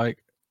shit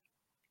bike?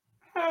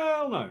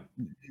 Hell no.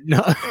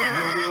 No.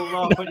 We'll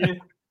laugh at you.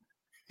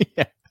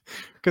 Yeah.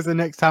 Because the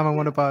next time I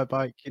want to buy a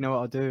bike, you know what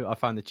I'll do? I'll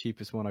find the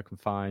cheapest one I can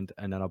find,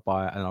 and then I'll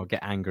buy it, and I'll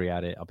get angry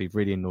at it. I'll be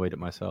really annoyed at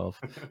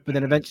myself. But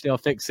then eventually I'll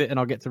fix it, and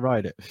I'll get to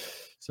ride it.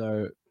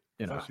 So,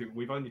 Actually,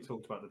 we've only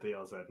talked about the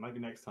DRZ. Maybe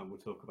next time we'll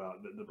talk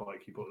about the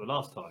bike you bought the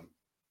last time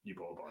you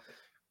bought a bike.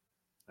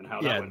 And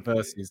how that went.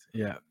 Versus.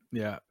 Yeah.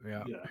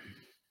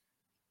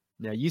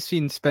 You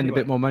seem to spend a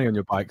bit more money on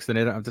your bikes, then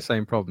they don't have the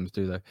same problems,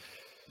 do they?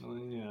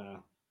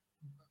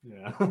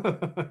 Yeah.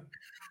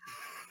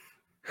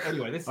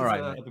 Anyway, this is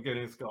a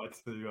beginner's guide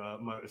to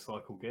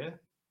motorcycle gear.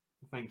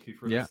 Thank you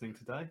for listening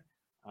today.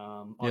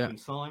 I've been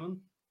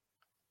Simon.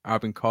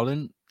 I've been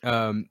Colin.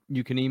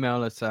 You can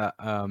email us at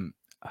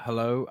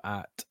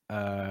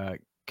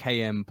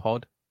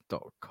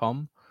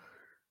hello@kmpod.com.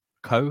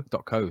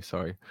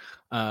 Sorry.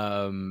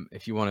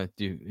 If you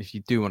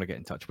do want to get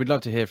in touch, we'd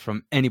love to hear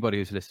from anybody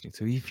who's listening.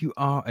 So if you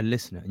are a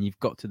listener and you've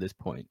got to this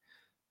point,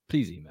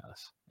 please email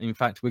us. In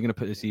fact, we're going to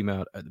put this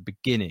email at the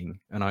beginning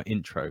and our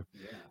intro.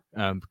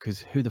 Because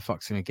who the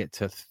fuck's going to get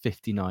to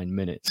 59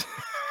 minutes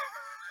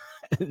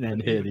and then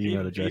hear the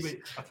email address?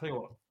 I tell you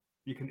what,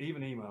 you can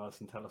even email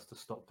us and tell us to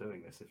stop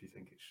doing this if you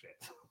think it's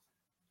shit.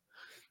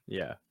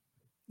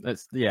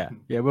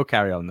 We'll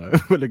carry on though.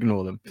 We'll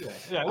ignore them. It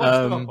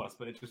won't stop us,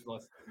 but it's just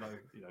nice to know,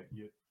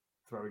 you're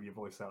throwing your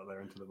voice out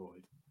there into the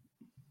void.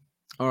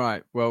 All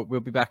right. Well,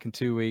 we'll be back in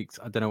 2 weeks.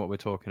 I don't know what we're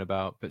talking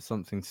about, but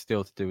something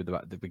still to do with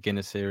the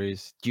beginner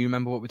series. Do you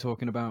remember what we're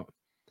talking about?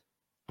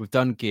 We've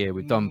done gear,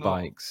 we've done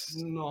bikes.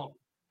 Not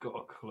got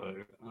a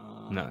clue.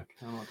 No.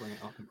 Can I bring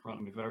it up in front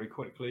of me very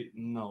quickly?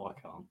 No, I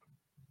can't.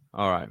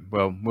 All right.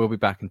 Well, we'll be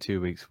back in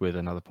 2 weeks with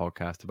another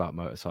podcast about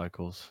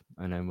motorcycles,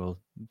 and then we'll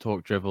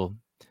talk drivel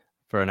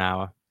for an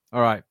hour.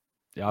 All right.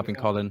 Yeah, I've been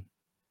Colin.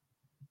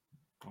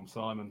 I'm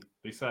Simon.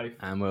 Be safe.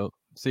 And we'll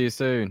see you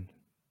soon.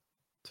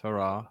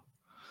 Ta-ra.